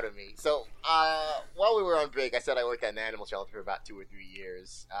dig it out of me. So, while we were on break, I said I worked at an animal shelter for about 2 or 3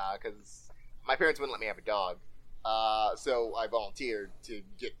 years, because my parents wouldn't let me have a dog. So I volunteered to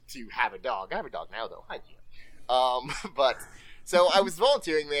get to have a dog. I have a dog now, though. Hi, Gina. So I was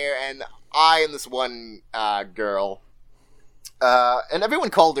volunteering there, and I and this one girl, and everyone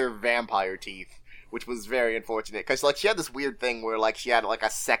called her Vampire Teeth, which was very unfortunate, because, like, she had this weird thing where, like, she had, like, a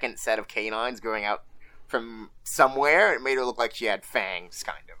second set of canines growing out from somewhere. It made her look like she had fangs,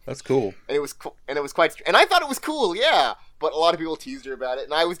 kind of. That's cool. And it was quite, and I thought it was cool, yeah, but a lot of people teased her about it,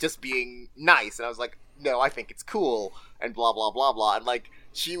 and I was just being nice, and I was like, no, I think it's cool, and blah, blah, blah, blah, and, like,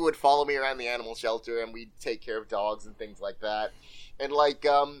 she would follow me around the animal shelter, and we'd take care of dogs and things like that, and, like,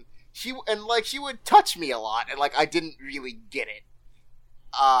 she would touch me a lot, and, like, I didn't really get it,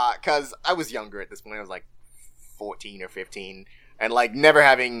 because I was younger at this point. I was, like, 14 or 15, and, like, never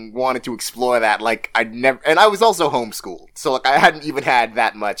having wanted to explore that, like, and I was also homeschooled, so, like, I hadn't even had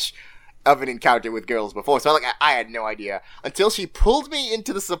that much of an encounter with girls before, so, like, I had no idea, until she pulled me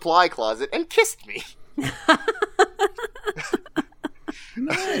into the supply closet and kissed me.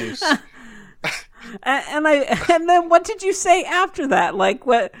 Nice. And then what did you say after that? Like,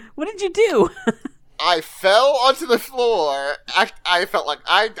 what did you do? I fell onto the floor. I felt like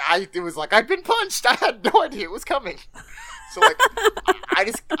it was like I'd been punched. I had no idea it was coming. So, like,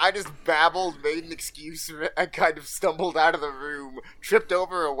 I just babbled, made an excuse, and kind of stumbled out of the room, tripped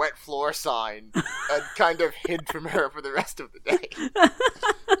over a wet floor sign, and kind of hid from her for the rest of the day.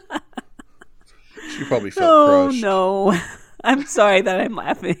 She probably felt crushed. Oh, no. I'm sorry that I'm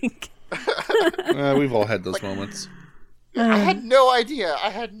laughing. We've all had those moments. I had no idea. I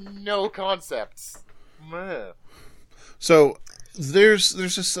had no concepts. So there's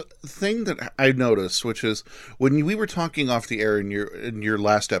this thing that I noticed, which is when we were talking off the air in your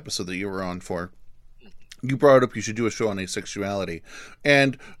last episode that you were on for, you brought up you should do a show on asexuality,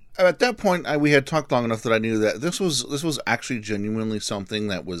 and at that point we had talked long enough that I knew that this was actually genuinely something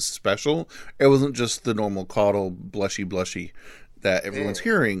that was special. It wasn't just the normal coddle blushy that everyone's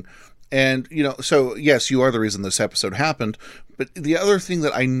hearing. And, you know, so yes, you are the reason this episode happened. But the other thing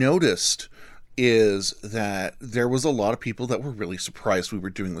that I noticed is that there was a lot of people that were really surprised we were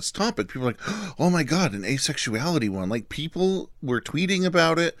doing this topic. People were like, oh my God, an asexuality one. Like, people were tweeting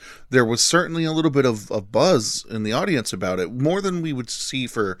about it. There was certainly a little bit of buzz in the audience about it, more than we would see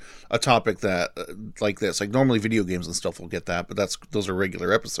for a topic that like this. Like, normally video games and stuff will get that, but those are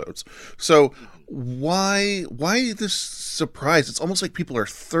regular episodes. So why this surprise? It's almost like people are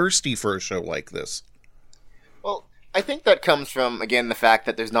thirsty for a show like this. Well, I think that comes from, again, the fact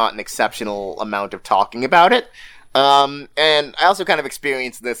that there's not an exceptional amount of talking about it. And I also kind of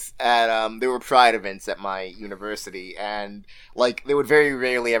experienced this at, there were Pride events at my university, and, like, there would very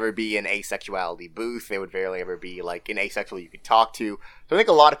rarely ever be an asexuality booth. There would rarely ever be, like, an asexual you could talk to. So I think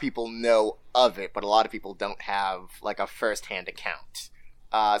a lot of people know of it, but a lot of people don't have, like, a first-hand account.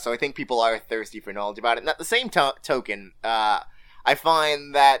 So I think people are thirsty for knowledge about it. And at the same token, I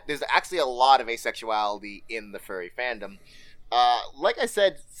find that there's actually a lot of asexuality in the furry fandom. Like I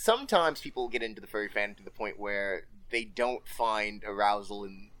said, sometimes people get into the furry fandom to the point where they don't find arousal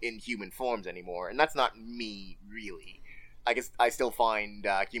in human forms anymore, and that's not me, really. I guess I still find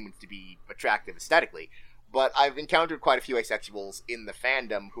humans to be attractive aesthetically, but I've encountered quite a few asexuals in the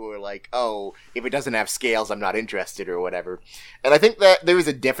fandom who are like, oh, if it doesn't have scales, I'm not interested, or whatever. And I think that there is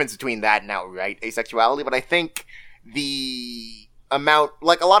a difference between that and outright asexuality, but I think the amount,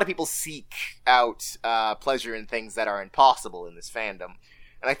 like, a lot of people seek out pleasure in things that are impossible in this fandom,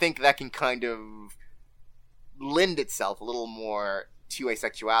 and I think that can kind of lend itself a little more to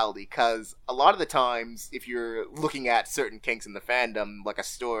asexuality, because a lot of the times, if you're looking at certain kinks in the fandom, like a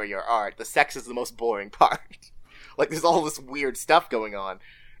story or art, the sex is the most boring part. Like, there's all this weird stuff going on,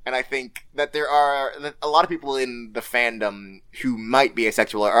 and I think that that a lot of people in the fandom who might be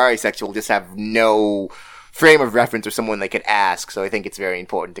asexual or are asexual just have no frame of reference or someone they could ask, so I think it's very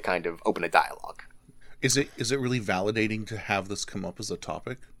important to kind of open a dialogue. Is it really validating to have this come up as a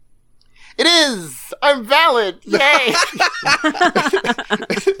topic? It is! I'm valid! Yay!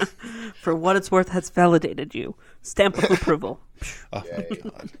 For what it's worth, has validated you. Stamp of approval. Oh my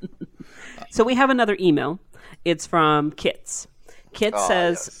God. So we have another email. It's from Kits. Kit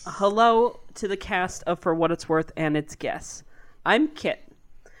says, yes. Hello to the cast of For What It's Worth and its guests. I'm Kit.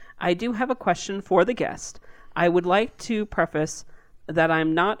 I do have a question for the guest. I would like to preface that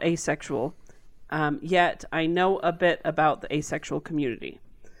I'm not asexual, yet I know a bit about the asexual community.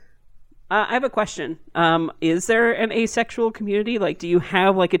 I have a question. Is there an asexual community? Like, do you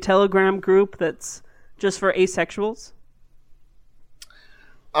have, like, a Telegram group that's just for asexuals?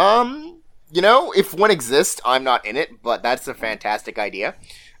 You know, if one exists, I'm not in it, but that's a fantastic idea.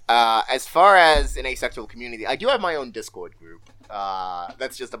 As far as an asexual community, I do have my own Discord group.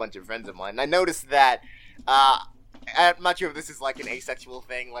 That's just a bunch of friends of mine. And I noticed that, I'm not sure if this is like an asexual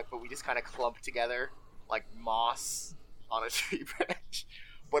thing, like, but we just kind of clump together, like moss, on a tree branch.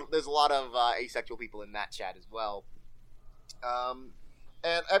 But there's a lot of asexual people in that chat as well.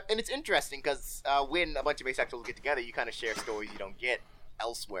 And it's interesting because when a bunch of asexuals get together, you kind of share stories you don't get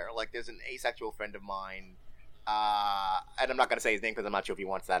elsewhere. Like, there's an asexual friend of mine, and I'm not going to say his name because I'm not sure if he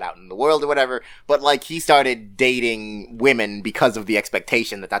wants that out in the world or whatever, but, like, he started dating women because of the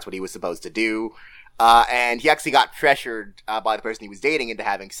expectation that that's what he was supposed to do. And he actually got pressured by the person he was dating into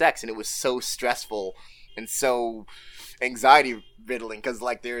having sex, and it was so stressful and so anxiety-riddling because,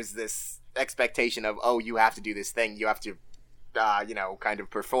 like, there's this expectation of, oh, you have to do this thing, you have to, kind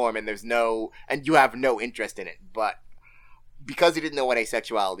of perform, and you have no interest in it. But because he didn't know what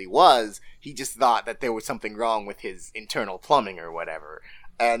asexuality was, he just thought that there was something wrong with his internal plumbing or whatever.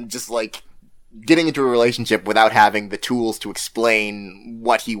 And just, like, getting into a relationship without having the tools to explain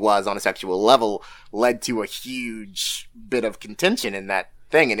what he was on a sexual level led to a huge bit of contention in that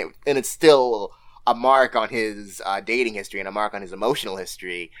thing. And it's still a mark on his dating history and a mark on his emotional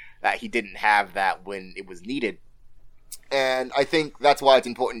history that he didn't have that when it was needed. And I think that's why it's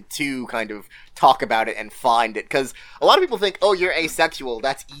important to kind of talk about it and find it. Because a lot of people think, oh, you're asexual,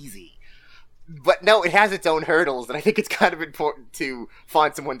 that's easy. But no, it has its own hurdles, and I think it's kind of important to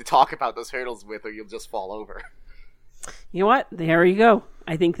find someone to talk about those hurdles with, or you'll just fall over. You know what? There you go.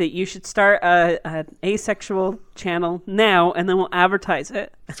 I think that you should start an asexual channel now, and then we'll advertise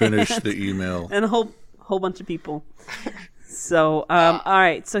it. Finish the email. And a whole bunch of people. So, all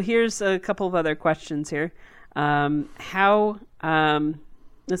right. So here's a couple of other questions here. Let's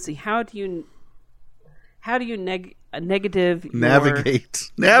see. How do you navigate?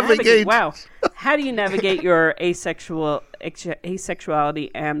 Wow. How do you navigate your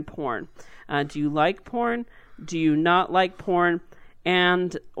asexuality and porn? Do you like porn? Do you not like porn?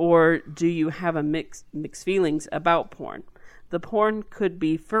 Or do you have a mixed feelings about porn? The porn could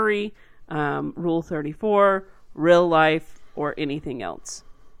be furry, Rule 34, real life, or anything else.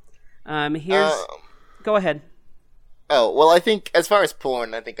 Go ahead. Oh, well, I think as far as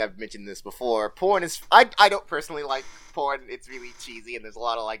porn, I think I've mentioned this before. Porn is... I don't personally like porn. It's really cheesy, and there's a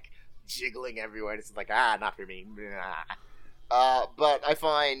lot of, like, jiggling everywhere. It's like, not for me. But I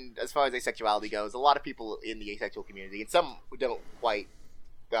find, as far as asexuality goes, a lot of people in the asexual community, and some who don't quite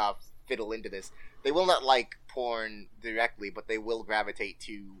fiddle into this, they will not like porn directly, but they will gravitate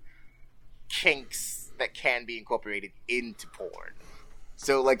to kinks that can be incorporated into porn.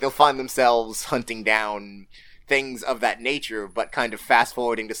 So, like, they'll find themselves hunting down things of that nature, but kind of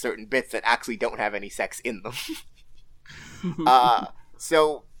fast-forwarding to certain bits that actually don't have any sex in them.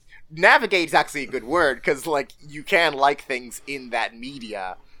 So, navigate is actually a good word, because, like, you can like things in that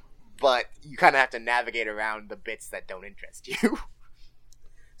media, but you kind of have to navigate around the bits that don't interest you.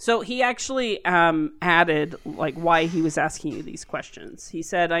 So he actually added, like, why he was asking you these questions. He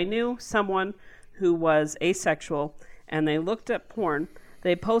said, I knew someone who was asexual, and they looked at porn.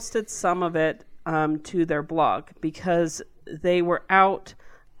 They posted some of it to their blog because they were out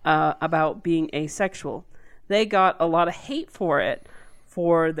about being asexual. They got a lot of hate for it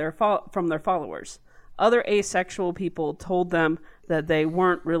from their followers. Other asexual people told them that they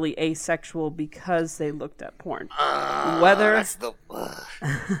weren't really asexual because they looked at porn. Whether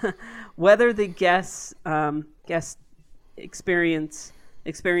the guest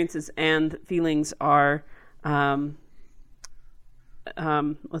experiences and feelings are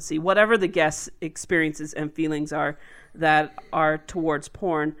let's see, whatever the guest's experiences and feelings are that are towards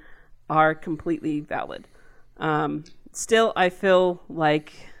porn are completely valid. Still, I feel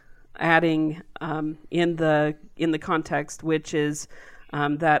like adding in the context, which is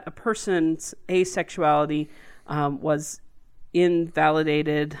that a person's asexuality was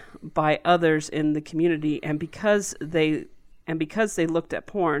invalidated by others in the community, and because they looked at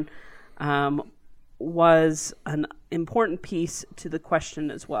porn, was an important piece to the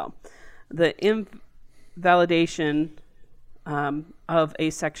question as well. The invalidation of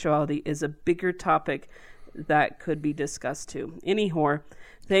asexuality is a bigger topic that could be discussed too. Anyhow,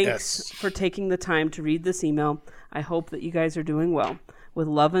 thanks for taking the time to read this email. I hope that you guys are doing well. With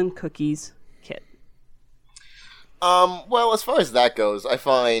love and cookies, Kit. Well, as far as that goes, I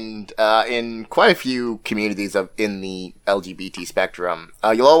find in quite a few communities in the LGBT spectrum,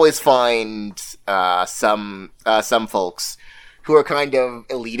 you'll always find some folks who are kind of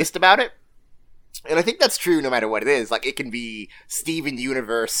elitist about it. And I think that's true no matter what it is. Like, it can be Steven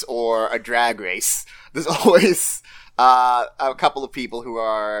Universe or a drag race. There's always a couple of people who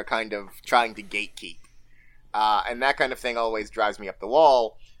are kind of trying to gatekeep. And that kind of thing always drives me up the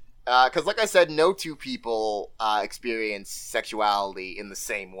wall. Because, like I said, no two people experience sexuality in the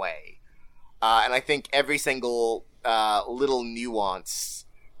same way. And I think every single little nuance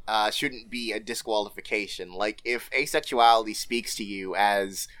shouldn't be a disqualification. Like, if asexuality speaks to you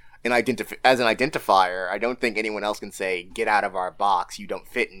as an identifier, I don't think anyone else can say, get out of our box, you don't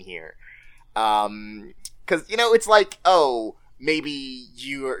fit in here. Because, it's like, oh, maybe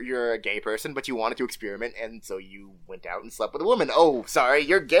you're a gay person, but you wanted to experiment, and so you went out and slept with a woman. Oh, sorry,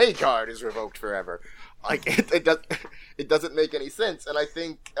 your gay card is revoked forever. Like, it doesn't make any sense. And I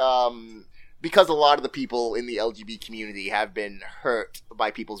think, because a lot of the people in the LGBT community have been hurt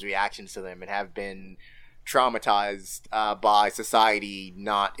by people's reactions to them and have been traumatized by society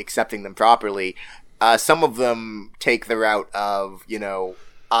not accepting them properly, some of them take the route of,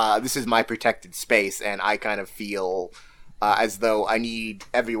 this is my protected space, and I kind of feel as though I need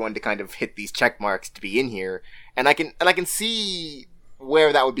everyone to kind of hit these check marks to be in here. And I can see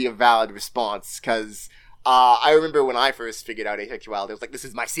where that would be a valid response, because I remember when I first figured out asexuality, I was like, this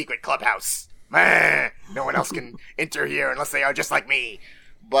is my secret clubhouse. No one else can enter here unless they are just like me.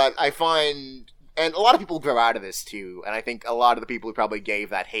 But I find, and a lot of people grow out of this too, and I think a lot of the people who probably gave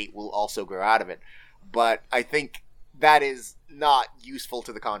that hate will also grow out of it. But I think that is not useful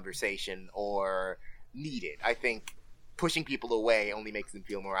to the conversation or needed. I think pushing people away only makes them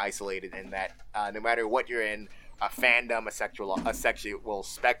feel more isolated, and that no matter what you're in, a fandom, a sexual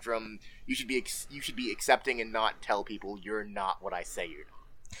spectrum, you should be accepting and not tell people you're not what I say you're not.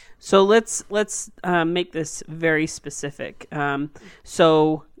 So let's make this very specific.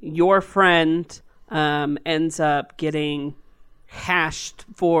 So your friend ends up getting hashed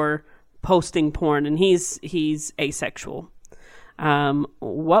for posting porn, and he's asexual.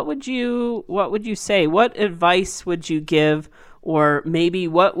 What would you say? What advice would you give, or maybe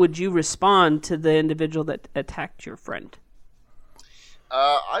what would you respond to the individual that attacked your friend?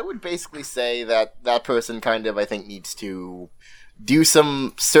 I would basically say that person kind of, I think, needs to do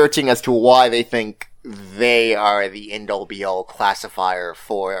some searching as to why they think they are the end-all be-all classifier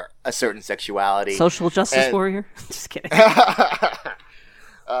for a certain sexuality. Social justice warrior? Just kidding.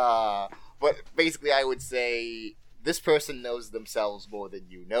 But basically I would say this person knows themselves more than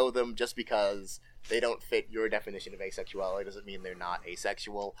you know them. Just because they don't fit your definition of asexuality doesn't mean they're not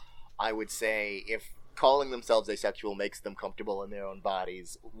asexual. I would say if calling themselves asexual makes them comfortable in their own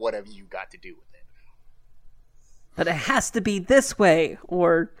bodies, what have you got to do with it? But it has to be this way,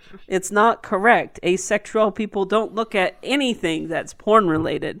 or it's not correct. Asexual people don't look at anything that's porn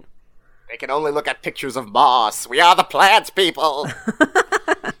related. They can only look at pictures of moss. We are the plants people.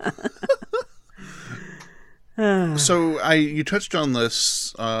 So you touched on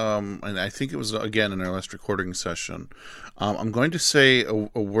this, and I think it was again in our last recording session. I'm going to say a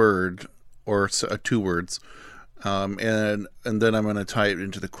word or two words, and then I'm going to tie it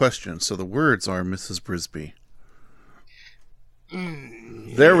into the question. So the words are Mrs. Brisby.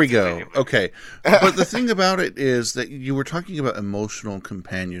 There we go. Okay. But the thing about it is that you were talking about emotional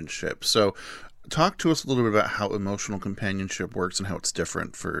companionship. So talk to us a little bit about how emotional companionship works and how it's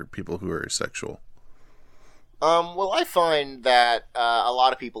different for people who are asexual. Well, I find that a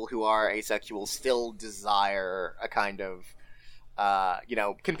lot of people who are asexual still desire a kind of,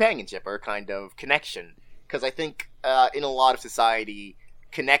 companionship or a kind of connection. Because I think in a lot of society,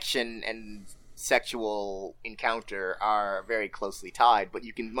 connection and sexual encounter are very closely tied, but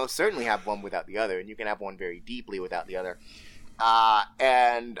you can most certainly have one without the other, and you can have one very deeply without the other.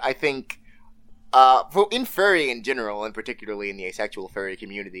 And I think in furry in general, and particularly in the asexual furry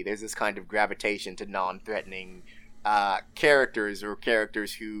community, there's this kind of gravitation to non-threatening characters, or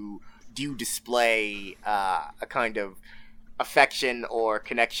characters who do display a kind of affection or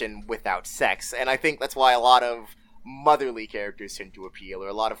connection without sex. And I think that's why a lot of motherly characters tend to appeal, or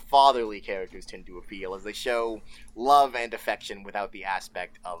a lot of fatherly characters tend to appeal, as they show love and affection without the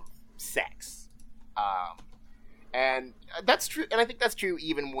aspect of sex. And that's true, and I think that's true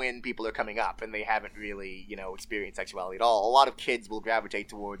even when people are coming up and they haven't really, experienced sexuality at all. A lot of kids will gravitate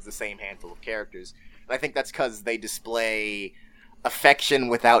towards the same handful of characters, and I think that's because they display affection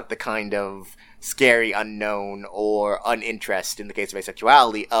without the kind of scary unknown or uninterest, in the case of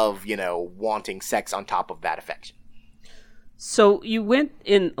asexuality, of, wanting sex on top of that affection. So you went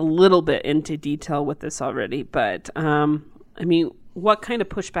in a little bit into detail with this already, but what kind of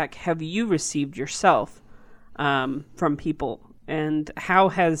pushback have you received yourself from people, and how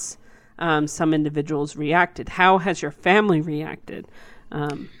has some individuals reacted? How has your family reacted?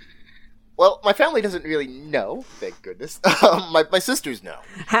 Well, my family doesn't really know, thank goodness. My sisters know.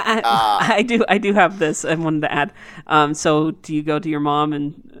 I do have this I wanted to add. So do you go to your mom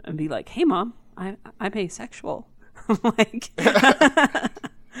and be like, hey mom, I'm asexual? Well,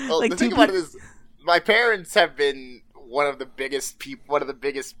 the thing about it is, my parents have been one of the biggest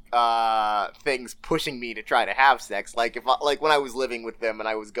things pushing me to try to have sex. Like when I was living with them and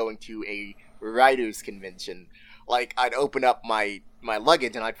I was going to a writers' convention, like I'd open up my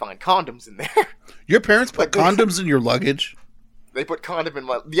luggage and I'd find condoms in there. Your parents put condoms in your luggage? They put condom in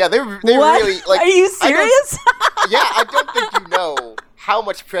my... Yeah, they what? really... Like, are you serious? I don't think you know how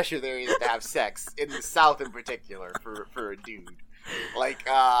much pressure there is to have sex in the South in particular for a dude. Like,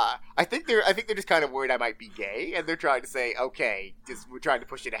 I think they're just kind of worried I might be gay, and they're trying to say, okay, we're trying to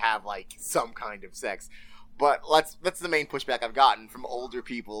push you to have like some kind of sex. But that's the main pushback I've gotten from older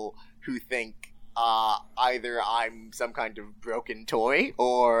people who think either I'm some kind of broken toy,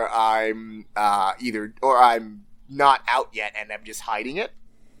 or I'm not out yet and I'm just hiding it.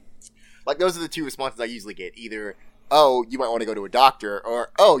 Like, those are the two responses I usually get. Either, oh, you might want to go to a doctor,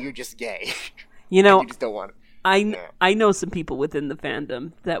 or, oh, you're just gay. You know, you just don't want it. I know some people within the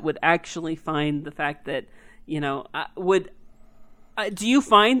fandom that would actually find the fact that, you know, do you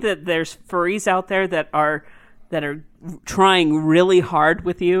find that there's furries out there that are trying really hard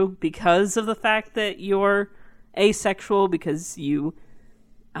with you because of the fact that you're asexual, because you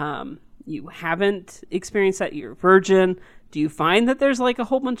haven't experienced that, you're a virgin? Do you find that there's like a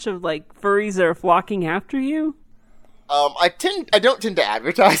whole bunch of like furries that are flocking after you? I don't tend to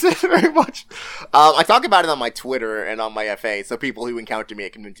advertise it very much. I talk about it on my Twitter and on my FA, so people who encounter me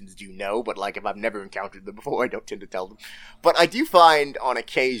at conventions do know, but like if I've never encountered them before, I don't tend to tell them. But I do find on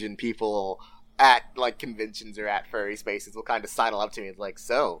occasion people at like conventions or at furry spaces will kind of sidle up to me and like,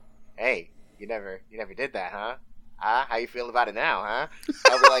 so, hey, you never did that, huh? How you feel about it now, huh?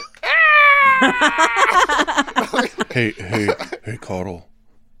 I'll be like, hey, Caudle,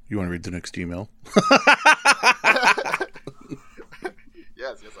 you want to read the next email?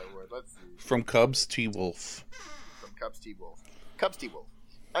 Yes, I would. Let's see. From Cubs T. Wolf. Cubs T. Wolf.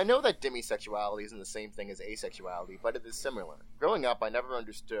 I know that demisexuality isn't the same thing as asexuality, but it is similar. Growing up, I never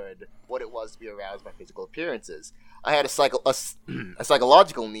understood what it was to be aroused by physical appearances. I had a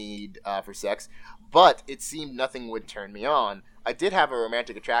psychological need for sex, but it seemed nothing would turn me on. I did have a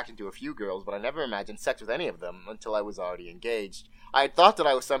romantic attraction to a few girls, but I never imagined sex with any of them until I was already engaged. I had thought that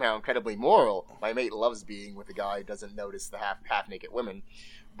I was somehow incredibly moral. My mate loves being with a guy who doesn't notice the half-naked women.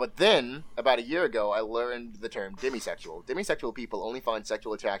 But then, about a year ago, I learned the term demisexual. Demisexual people only find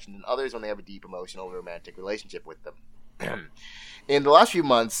sexual attraction in others when they have a deep emotional romantic relationship with them. In the last few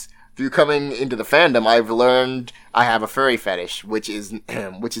months, through coming into the fandom, I've learned I have a furry fetish, which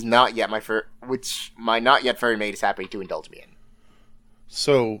my not yet furry mate is happy to indulge me in.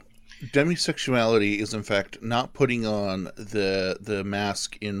 So, demisexuality is in fact not putting on the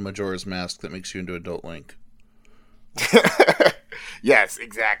mask in Majora's Mask that makes you into Adult Link. Yes,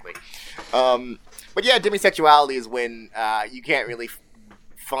 exactly. But yeah, demisexuality is when you can't really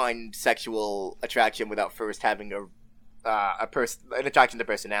find sexual attraction without first having an attraction to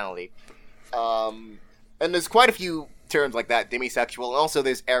personality. And there's quite a few terms like that, demisexual, and also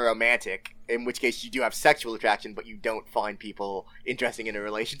there's aromantic, in which case you do have sexual attraction, but you don't find people interesting in a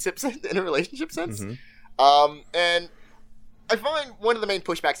relationship sense. Mm-hmm. And I find one of the main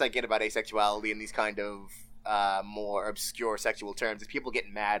pushbacks I get about asexuality in these kind of more obscure sexual terms is people get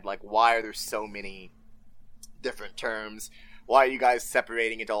mad, like, why are there so many different terms? Why are you guys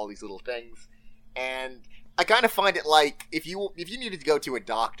separating into all these little things? And I kind of find it like, if you needed to go to a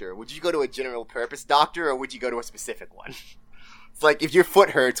doctor, would you go to a general purpose doctor, or would you go to a specific one? It's like, if your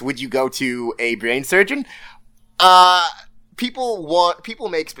foot hurts, would you go to a brain surgeon? People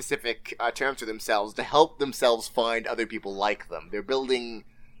make specific terms for themselves to help themselves find other people like them. They're building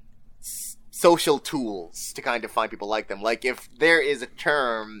social tools to kind of find people like them. Like, if there is a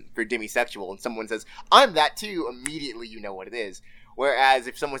term for demisexual and someone says, I'm that too, immediately you know what it is. Whereas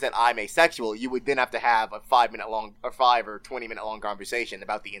if someone said, I'm asexual, you would then have to have a 5 or 20 minute long conversation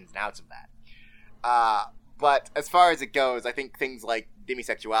about the ins and outs of that. But as far as it goes, I think things like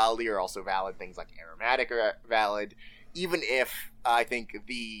demisexuality are also valid. Things like aromatic are valid. Even if I think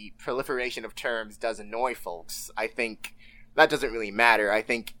the proliferation of terms does annoy folks, I think that doesn't really matter. I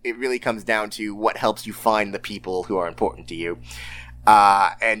think it really comes down to what helps you find the people who are important to you.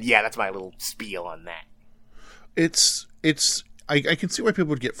 And yeah, that's my little spiel on that. I can see why people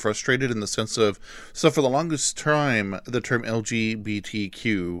would get frustrated in the sense of, so for the longest time, the term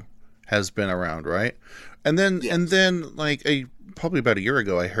LGBTQ has been around, right? And then, yes. And then, like, probably about a year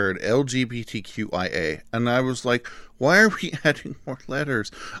ago, I heard LGBTQIA, and I was like, why are we adding more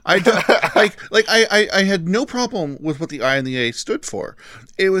letters? I had no problem with what the I and the A stood for.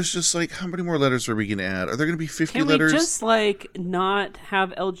 It was just like, how many more letters are we going to add? Are there going to be 50 letters? Can we just, like, not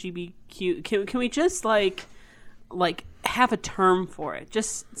have LGBTQ? Can we just, like have a term for it.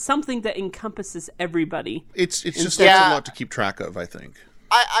 Just something that encompasses everybody. It's just that's a lot to keep track of, I think.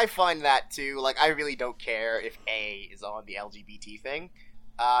 I find that too. Like, I really don't care if A is on the LGBT thing,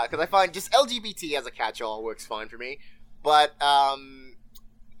 because I find just LGBT as a catch-all works fine for me. But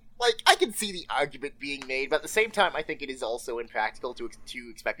like, I can see the argument being made, but at the same time, I think it is also impractical to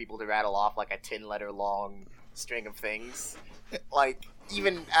expect people to rattle off like a 10-letter long string of things. Like,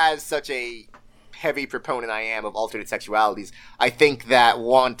 even as such a heavy proponent I am of alternate sexualities, I think that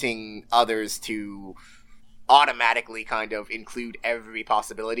wanting others to automatically kind of include every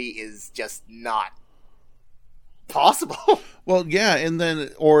possibility is just not possible. Well, yeah, and then,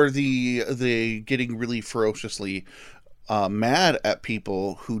 or the getting really ferociously mad at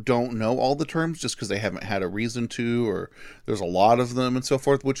people who don't know all the terms just because they haven't had a reason to, or there's a lot of them and so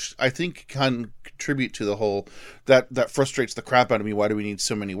forth, which I think can contribute to the whole, that frustrates the crap out of me. Why do we need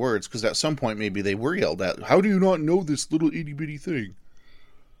so many words? Because at some point maybe they were yelled at. How do you not know this little itty bitty thing?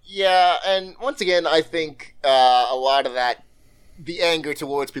 Yeah, and once again, I think a lot of that, the anger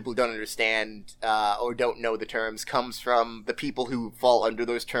towards people who don't understand or don't know the terms comes from the people who fall under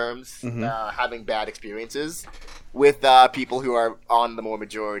those terms, having bad experiences with people who are on the more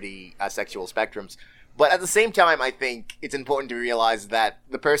majority sexual spectrums. But at the same time, I think it's important to realize that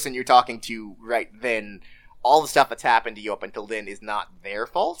the person you're talking to right then, all the stuff that's happened to you up until then is not their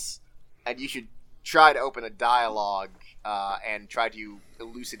fault, and you should try to open a dialogue and try to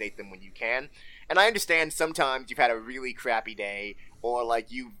elucidate them when you can. And I understand sometimes you've had a really crappy day, or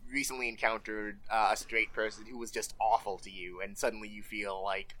like you've recently encountered a straight person who was just awful to you, and suddenly you feel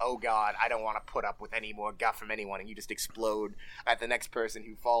like, oh god, I don't want to put up with any more guff from anyone, and you just explode at the next person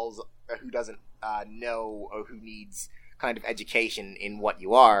who doesn't know, or who needs kind of education in what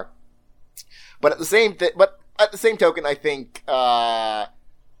you are. But at the same token, I think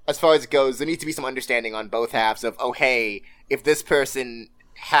as far as it goes, there needs to be some understanding on both halves of, oh hey, if this person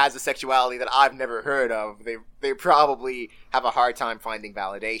has a sexuality that I've never heard of, they probably have a hard time finding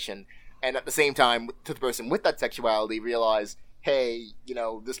validation. And at the same time, to the person with that sexuality, realize, hey, you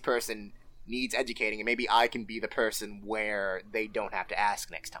know, this person needs educating, and maybe I can be the person where they don't have to ask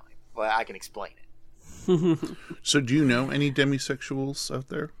next time, but I can explain it. So do you know any demisexuals out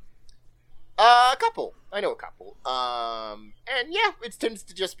there? A couple. I know a couple. And yeah, it tends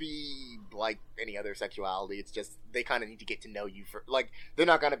to just be like any other sexuality. It's just they kind of need to get to know you for, like, they're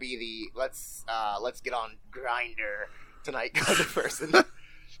not gonna be the let's get on Grindr tonight kind of person.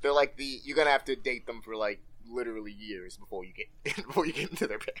 They're like you're gonna have to date them for like literally years before you get into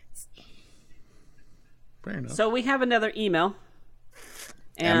their pants. Fair enough. So we have another email,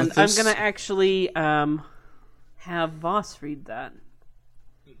 and Amethyst? I'm gonna actually have Voss read that.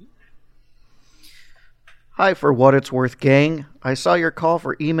 Hi, for what it's worth, gang. I saw your call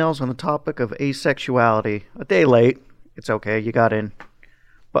for emails on the topic of asexuality. A day late. It's okay, you got in.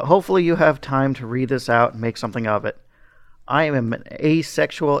 But hopefully you have time to read this out and make something of it. I am an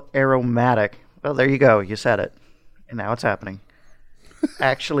asexual aromatic. Well, there you go, you said it. And now it's happening.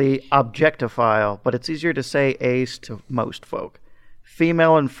 Actually, objectophile, but it's easier to say ace to most folk.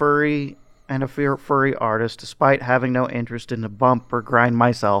 Female and furry, and a furry artist, despite having no interest in to bump or grind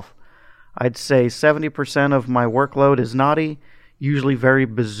myself. I'd say 70% of my workload is naughty, usually very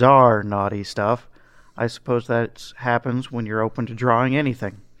bizarre naughty stuff. I suppose that happens when you're open to drawing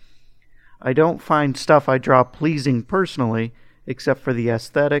anything. I don't find stuff I draw pleasing personally, except for the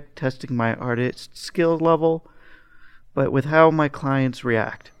aesthetic, testing my artist skill level, but with how my clients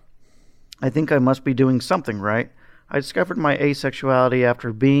react. I think I must be doing something right. I discovered my asexuality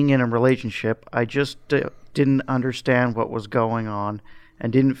after being in a relationship. I just didn't understand what was going on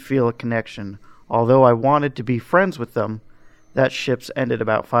and didn't feel a connection. Although I wanted to be friends with them, that ship's ended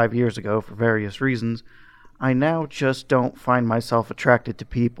about 5 years ago for various reasons. I now just don't find myself attracted to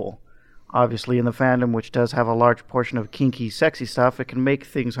people. Obviously, in the fandom, which does have a large portion of kinky, sexy stuff, it can make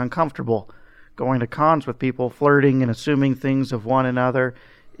things uncomfortable. Going to cons with people, flirting, and assuming things of one another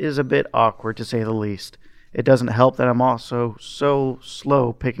is a bit awkward, to say the least. It doesn't help that I'm also so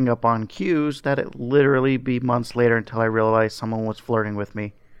slow picking up on cues that it literally be months later until I realized someone was flirting with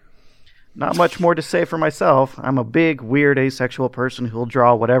me. Not much more to say for myself. I'm a big, weird, asexual person who'll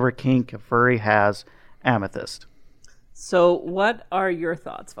draw whatever kink a furry has. Amethyst. So what are your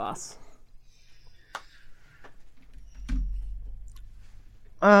thoughts, Voss?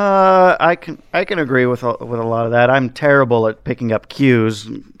 I can agree with a lot of that. I'm terrible at picking up cues.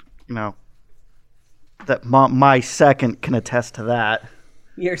 You know, that my second can attest to that.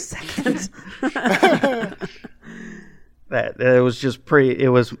 Your second. That it was just it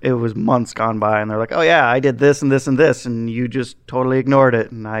was months gone by, and they're like, oh yeah, I did this and this and this, and you just totally ignored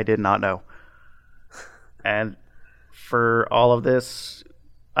it, and I did not know. And for all of this.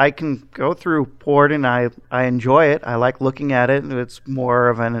 I can go through porn and I enjoy it. I like looking at it. It's more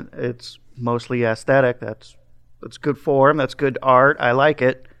of it's mostly aesthetic. That's good form. That's good art. I like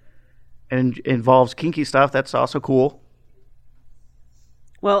it. And it involves kinky stuff. That's also cool.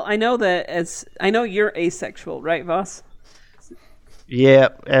 Well, I know you're asexual, right, Voss? Yeah,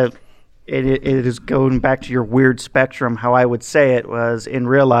 it is going back to your weird spectrum. How I would say it was, in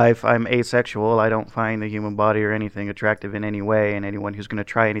real life, I'm asexual. I don't find the human body or anything attractive in any way, and anyone who's going to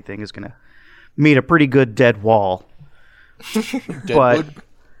try anything is going to meet a pretty good dead wall. But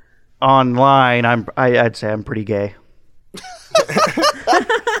online, I'd say I'm pretty gay.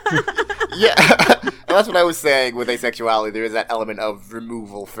 Yeah, that's what I was saying with asexuality. There is that element of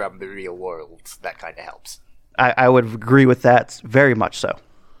removal from the real world that kind of helps. I would agree with that very much so.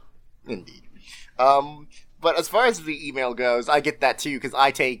 Indeed. But as far as the email goes, I get that too, because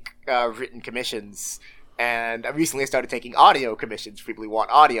I take written commissions, and I recently started taking audio commissions for people who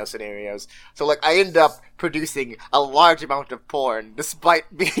want audio scenarios. So, like, I end up producing a large amount of porn, despite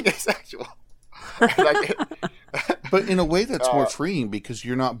being asexual. But in a way that's more freeing, because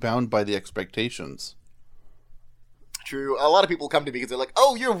you're not bound by the expectations. True. A lot of people come to me because they're like,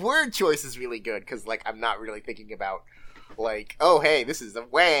 oh, your word choice is really good, because, like, I'm not really thinking about, like, oh, hey, this is a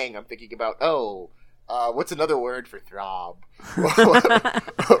wang. I'm thinking about, what's another word for throb?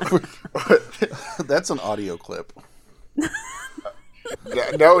 That's an audio clip.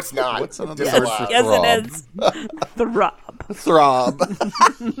 No, it's not. What's another word for yes, throb? It is. Throb.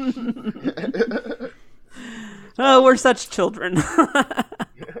 Oh, we're such children.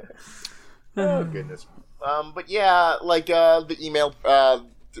 Oh, goodness. But yeah, like, the email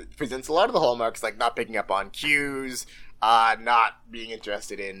presents a lot of the hallmarks, like not picking up on cues, not being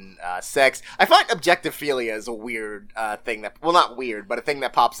interested in sex. I find objectophilia is a weird thing that, well, not weird, but a thing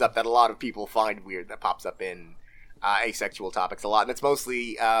that pops up that a lot of people find weird that pops up in asexual topics a lot, and it's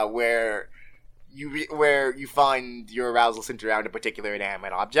mostly where you find your arousal centered around a particular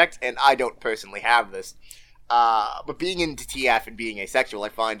inanimate object, and I don't personally have this. But being into TF and being asexual, I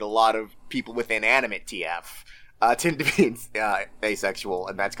find a lot of people with inanimate TF tend to be asexual,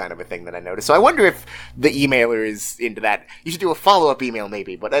 and that's kind of a thing that I noticed. So I wonder if the emailer is into that. You should do a follow-up email,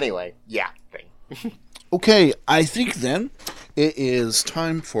 maybe. But anyway, yeah, thing. Okay, I think then it is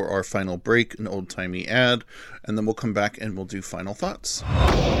time for our final break, an old-timey ad, and then we'll come back and we'll do final thoughts.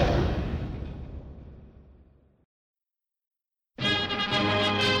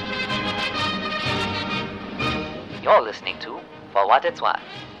 You're listening to For What It's Worth,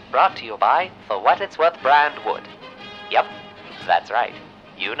 brought to you by For What It's Worth brand wood. Yep, that's right.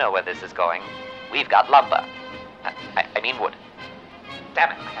 You know where this is going. We've got lumber. I mean wood.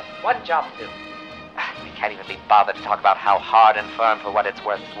 Damn it, I have one job to do. I can't even be bothered to talk about how hard and firm For What It's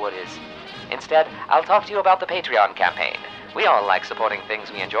Worth wood is. Instead, I'll talk to you about the Patreon campaign. We all like supporting things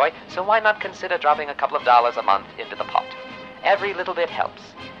we enjoy, so why not consider dropping a couple of dollars a month into the pot? Every little bit helps,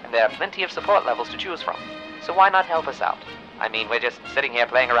 and there are plenty of support levels to choose from. So why not help us out? I mean, we're just sitting here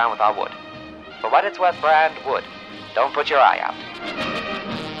playing around with our wood. For What It's Worth brand wood. Don't put your eye out.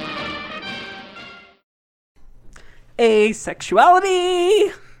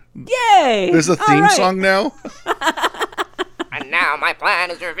 Asexuality! Yay! There's a theme song now? And now my plan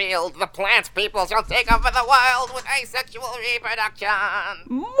is revealed. The plants people shall take over the world with asexual reproduction.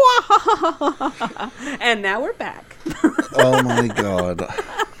 And now we're back. Oh my god.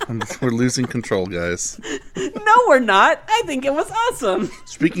 We're losing control, guys. No, we're not. I think it was awesome.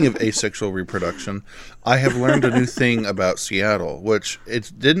 Speaking of asexual reproduction, I have learned a new thing about Seattle, which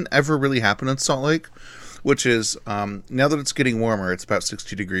it didn't ever really happen in Salt Lake, which is, now that it's getting warmer, it's about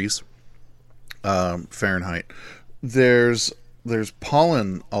 60 degrees Fahrenheit. There's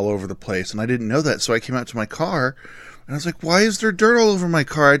pollen all over the place, and I didn't know that, so I came out to my car, and I was like, why is there dirt all over my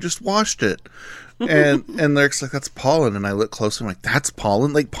car? I just washed it. And they're like, that's pollen, and I look closer, I'm like, that's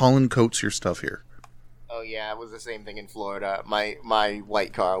pollen? Like, pollen coats your stuff here. Oh yeah, it was the same thing in Florida. My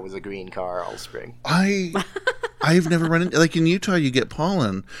white car was a green car all spring. I've never run into, like, in Utah you get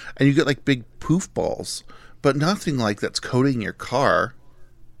pollen, and you get, like, big poof balls, but nothing like that's coating your car.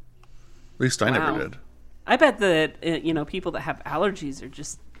 At least I never did. I bet that, people that have allergies are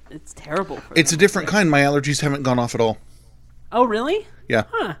just, it's terrible for them. It's a different kind. My allergies haven't gone off at all. Oh, really? Yeah.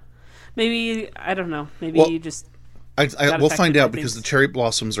 Huh. Maybe, I don't know. Maybe you just... we'll find out because the cherry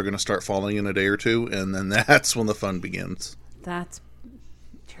blossoms are going to start falling in a day or two, and then that's when the fun begins.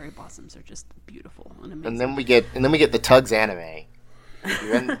 Cherry blossoms are just beautiful and amazing. And then we get the Tugs anime. He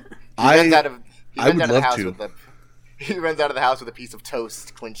runs out of the house with a piece of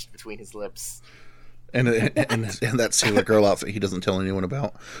toast clenched between his lips. And that Sailor Girl outfit he doesn't tell anyone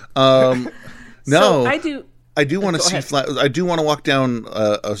about. So I do I do want to Go see ahead. I do want to walk down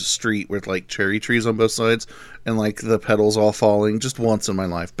a street with like cherry trees on both sides and like the petals all falling just once in my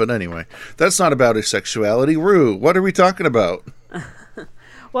life. But anyway, that's not about asexuality. Rue, what are we talking about?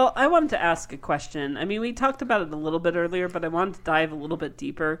 Well, I wanted to ask a question. I mean, we talked about it a little bit earlier, but I wanted to dive a little bit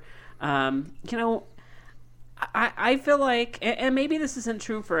deeper. I feel like, and maybe this isn't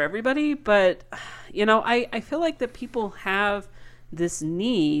true for everybody, but, I feel like that people have this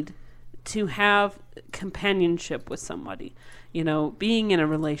need to have companionship with somebody, being in a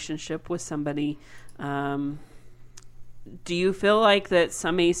relationship with somebody. Do you feel like that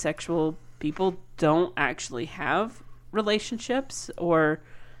some asexual people don't actually have relationships, or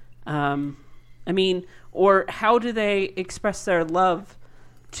or how do they express their love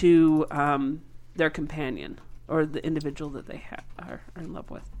to their companion or the individual that they are in love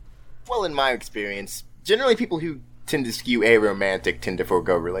with? Well, in my experience, generally people who tend to skew aromantic tend to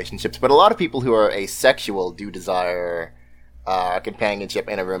forego relationships, but a lot of people who are asexual do desire companionship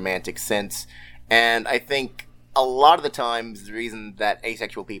in a romantic sense, and I think a lot of the times the reason that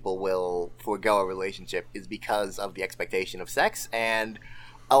asexual people will forego a relationship is because of the expectation of sex, and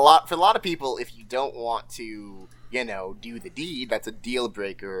for a lot of people, if you don't want to, do the deed, that's a deal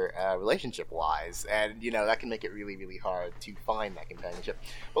breaker relationship-wise, and, that can make it really, really hard to find that companionship.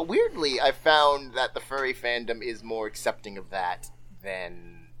 But weirdly, I've found that the furry fandom is more accepting of that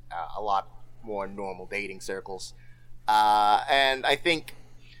than a lot more normal dating circles. And I think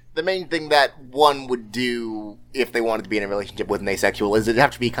the main thing that one would do if they wanted to be in a relationship with an asexual is it'd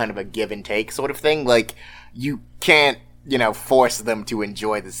have to be kind of a give and take sort of thing. Like, you can't, force them to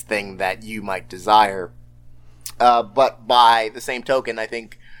enjoy this thing that you might desire. But by the same token, I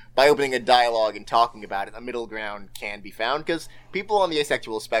think by opening a dialogue and talking about it, a middle ground can be found, because people on the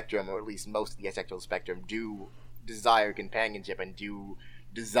asexual spectrum, or at least most of the asexual spectrum, do desire companionship and do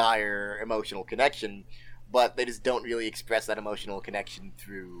desire emotional connection, but they just don't really express that emotional connection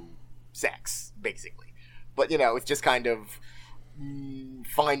through sex, basically. But, it's just kind of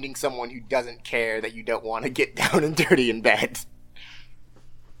finding someone who doesn't care that you don't want to get down and dirty in bed.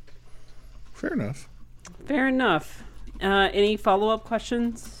 Fair enough. Fair enough. Any follow-up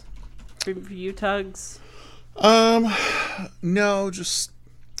questions for you, Tugs? No, just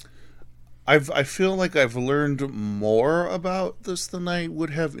I feel like I've learned more about this than I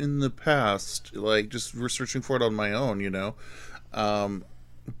would have in the past, like just researching for it on my own,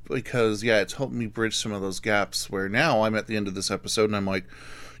 because it's helped me bridge some of those gaps where now I'm at the end of this episode and I'm like,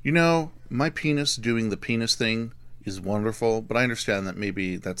 my penis doing the penis thing is wonderful, but I understand that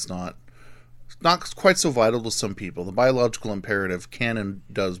maybe that's not quite so vital to some people. The biological imperative can and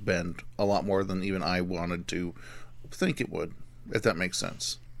does bend a lot more than even I wanted to think it would, if that makes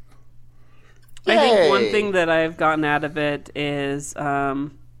sense. I think one thing that I've gotten out of it is,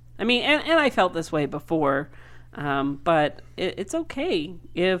 and I felt this way before, but it's okay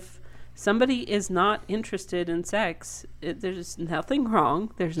if somebody is not interested in sex. There's nothing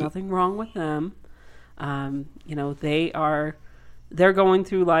wrong. There's nothing wrong with them. They're going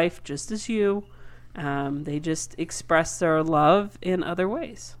through life just as you. They just express their love in other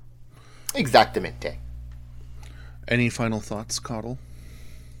ways. Exactamente. Any final thoughts, Coddle?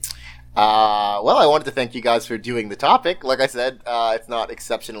 Well, I wanted to thank you guys for doing the topic. Like I said, it's not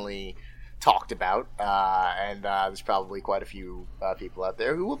exceptionally talked about, and there's probably quite a few people out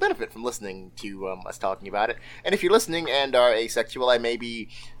there who will benefit from listening to us talking about it. And if you're listening and are asexual, I may be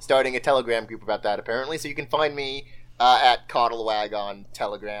starting a Telegram group about that, apparently, so you can find me at Coddlewag on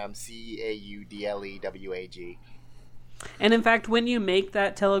Telegram, CAUDLEWAG. And in fact, when you make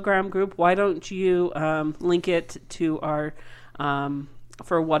that Telegram group, why don't you link it to our,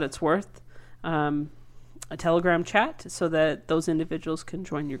 for what it's worth, a Telegram chat so that those individuals can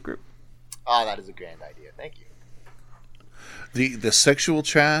join your group? Oh, that is a grand idea. Thank you. The sexual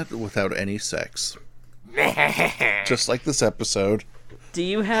chat without any sex. Just like this episode. Do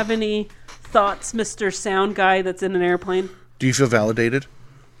you have any thoughts, Mr. Sound Guy that's in an airplane? Do you feel validated?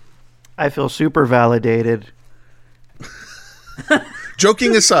 I feel super validated.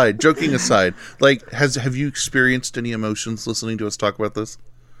 Joking aside, like, have you experienced any emotions listening to us talk about this?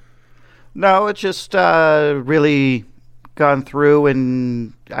 No, it's just really gone through,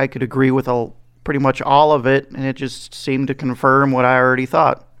 and I could agree with pretty much all of it, and it just seemed to confirm what I already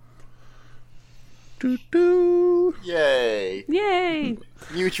thought. Doo-doo. Yay! Yay!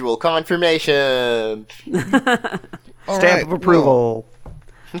 Mutual confirmation. Stamp of approval.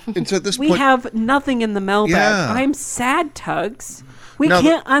 And so at this we point, have nothing in the mailbag. Yeah. I'm sad, Tugs. We No,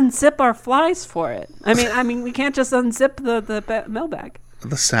 can't unzip our flies for it. I mean, we can't just unzip the mailbag.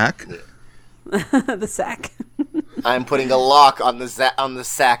 the sack. The sack. I'm putting a lock on the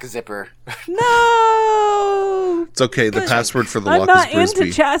sack zipper. No! It's okay. The password for the I'm lock not is Frisbee.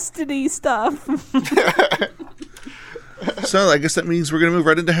 into chastity stuff. So I guess that means we're going to move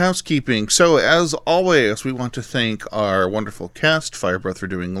right into housekeeping. So as always, we want to thank our wonderful cast, Firebreath for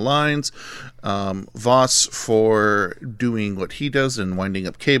doing lines, Voss for doing what he does and winding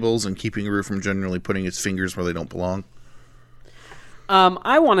up cables and keeping Rue from generally putting his fingers where they don't belong.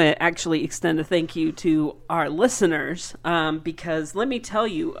 I want to actually extend a thank you to our listeners because let me tell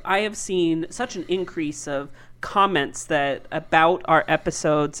you, I have seen such an increase of comments that about our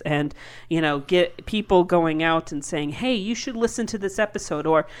episodes and, get people going out and saying, hey, you should listen to this episode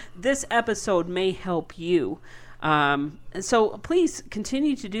or this episode may help you. So please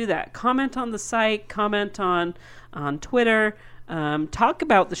continue to do that. Comment on the site, comment on Twitter, talk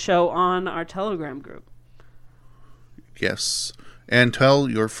about the show on our Telegram group. Yes. And tell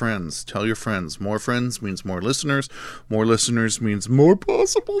your friends. Tell your friends. More friends means more listeners. More listeners means more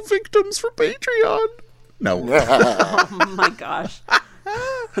possible victims for Patreon. No. Oh my gosh.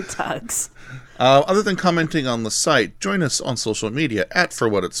 Tugs. Other than commenting on the site, join us on social media at For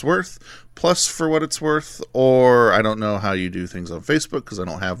What It's Worth, plus For What It's Worth, or I don't know how you do things on Facebook because I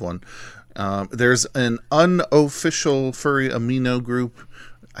don't have one. There's an unofficial furry amino group.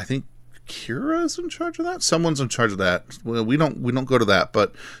 I think Kira's in charge of that. Someone's in charge of that. Well, we don't go to that,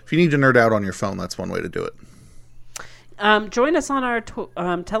 but if you need to nerd out on your phone, that's one way to do it. Join us on our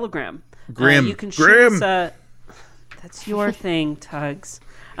Telegram. Grim. You can shoot Grim. us, that's your thing, Tugs.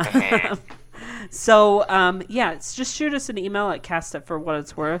 So, just shoot us an email at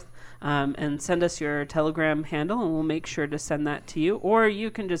cast@forwhatitsworth and send us your Telegram handle, and we'll make sure to send that to you. Or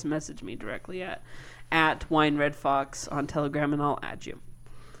you can just message me directly at WineRedFox on Telegram, and I'll add you.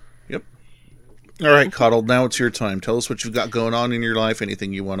 Yep. All right, Coddle, now it's your time. Tell us what you've got going on in your life,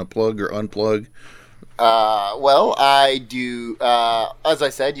 anything you want to plug or unplug. Well, I do, as I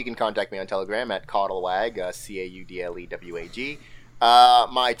said, you can contact me on Telegram at Caudlewag, Caudlewag.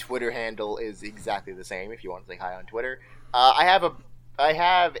 My Twitter handle is exactly the same if you want to say hi on Twitter. I have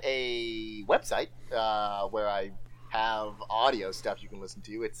a website, where I have audio stuff you can listen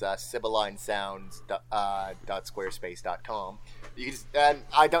to. It's, SibylineSounds.squarespace.com. You can and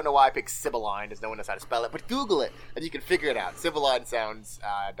I don't know why I picked Sibylline, as no one knows how to spell it, but Google it, and you can figure it out.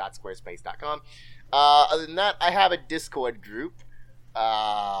 SibylineSounds.squarespace.com. Other than that, I have a Discord group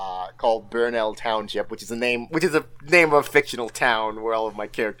called Burnell Township, which is a name of a fictional town where all of my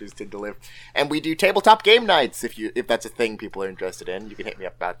characters tend to live. And we do tabletop game nights. If that's a thing people are interested in, you can hit me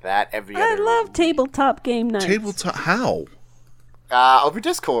up about that. I love tabletop game nights. Tabletop? How? Over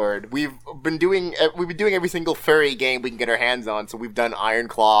Discord. We've been doing every single furry game we can get our hands on. So we've done Iron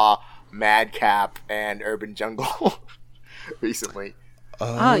Claw, Madcap, and Urban Jungle recently.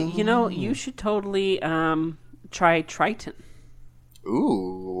 You should totally try Triton.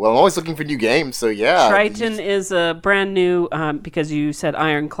 Ooh, well, I'm always looking for new games, so yeah. Triton is a brand new, because you said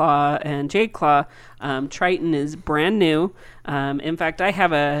Iron Claw and Jade Claw. Triton is brand new. In fact, I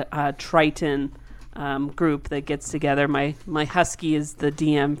have a Triton group that gets together. My husky is the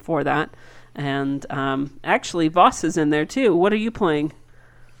DM for that. And actually, Voss is in there too. What are you playing?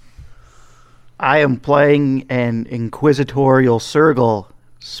 I am playing an Inquisitorial Sergal.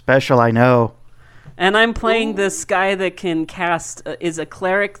 Special, I know. And I'm playing this guy that can cast, is a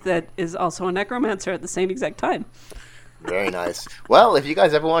cleric that is also a necromancer at the same exact time. Very nice. Well, if you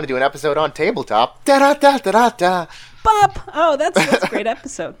guys ever want to do an episode on tabletop, da-da-da-da-da-da. Bop! Oh, that's a great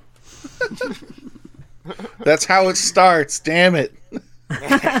episode. That's how it starts, damn it.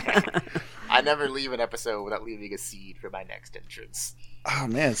 I never leave an episode without leaving a seed for my next entrance. Oh,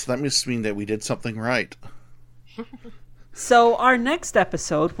 man, so that must mean that we did something right. So our next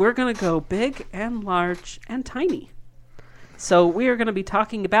episode, we're going to go big and large and tiny. So we are going to be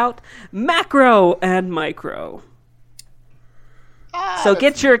talking about macro and micro. So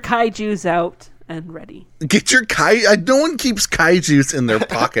get your kaijus out and ready. Get your no one keeps kaijus in their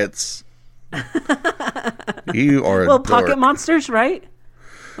pockets. You are a dork. Pocket monsters, right?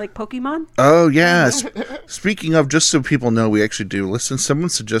 Like Pokemon? Oh, yeah. Speaking of, just so people know, we actually do listen. Someone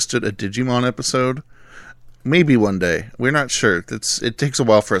suggested a Digimon episode. Maybe one day. We're not sure. It takes a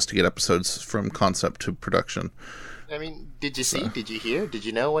while for us to get episodes from concept to production. I mean, did you see? Did you hear? Did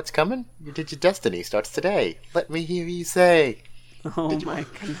you know what's coming? Your Destiny starts today. Let me hear you say. Oh my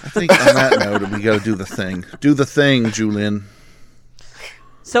goodness. I think on that note, we got to do the thing. Do the thing, Julian.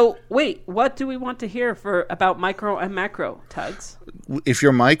 So, wait, what do we want to hear about micro and macro, Tugs? If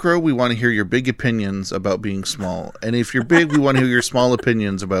you're micro, we want to hear your big opinions about being small. And if you're big, we want to hear your small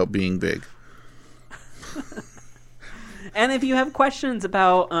opinions about being big. And if you have questions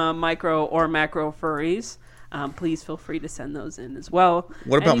about micro or macro furries, please feel free to send those in as well.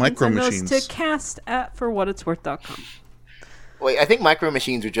 What about And you can Micro send those Machines? to cast@forwhatitsworth.com. Wait, I think Micro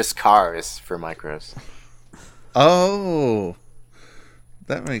Machines are just cars for micros. Oh,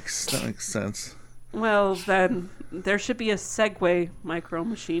 that makes sense. Well, then there should be a Segway Micro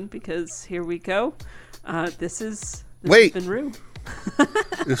Machine because here we go. This has been Rue.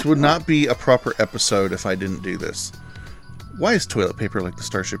 This would not be a proper episode if I didn't do this. Why is toilet paper like the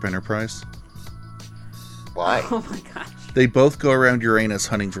Starship Enterprise? Why? Oh my gosh. They both go around Uranus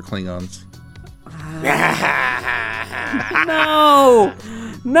hunting for Klingons.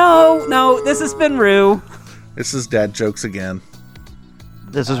 No. This has been Rue. This is dad jokes again.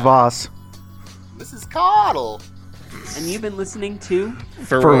 This is Voss. This is Coddle. And you've been listening to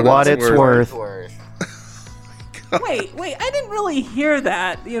For What It's Worth. Wait, I didn't really hear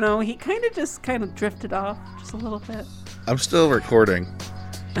that. He kind of drifted off just a little bit. I'm still recording.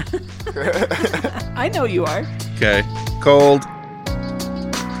 I know you are. Okay. Cold.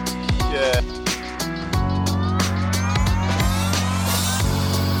 Yeah.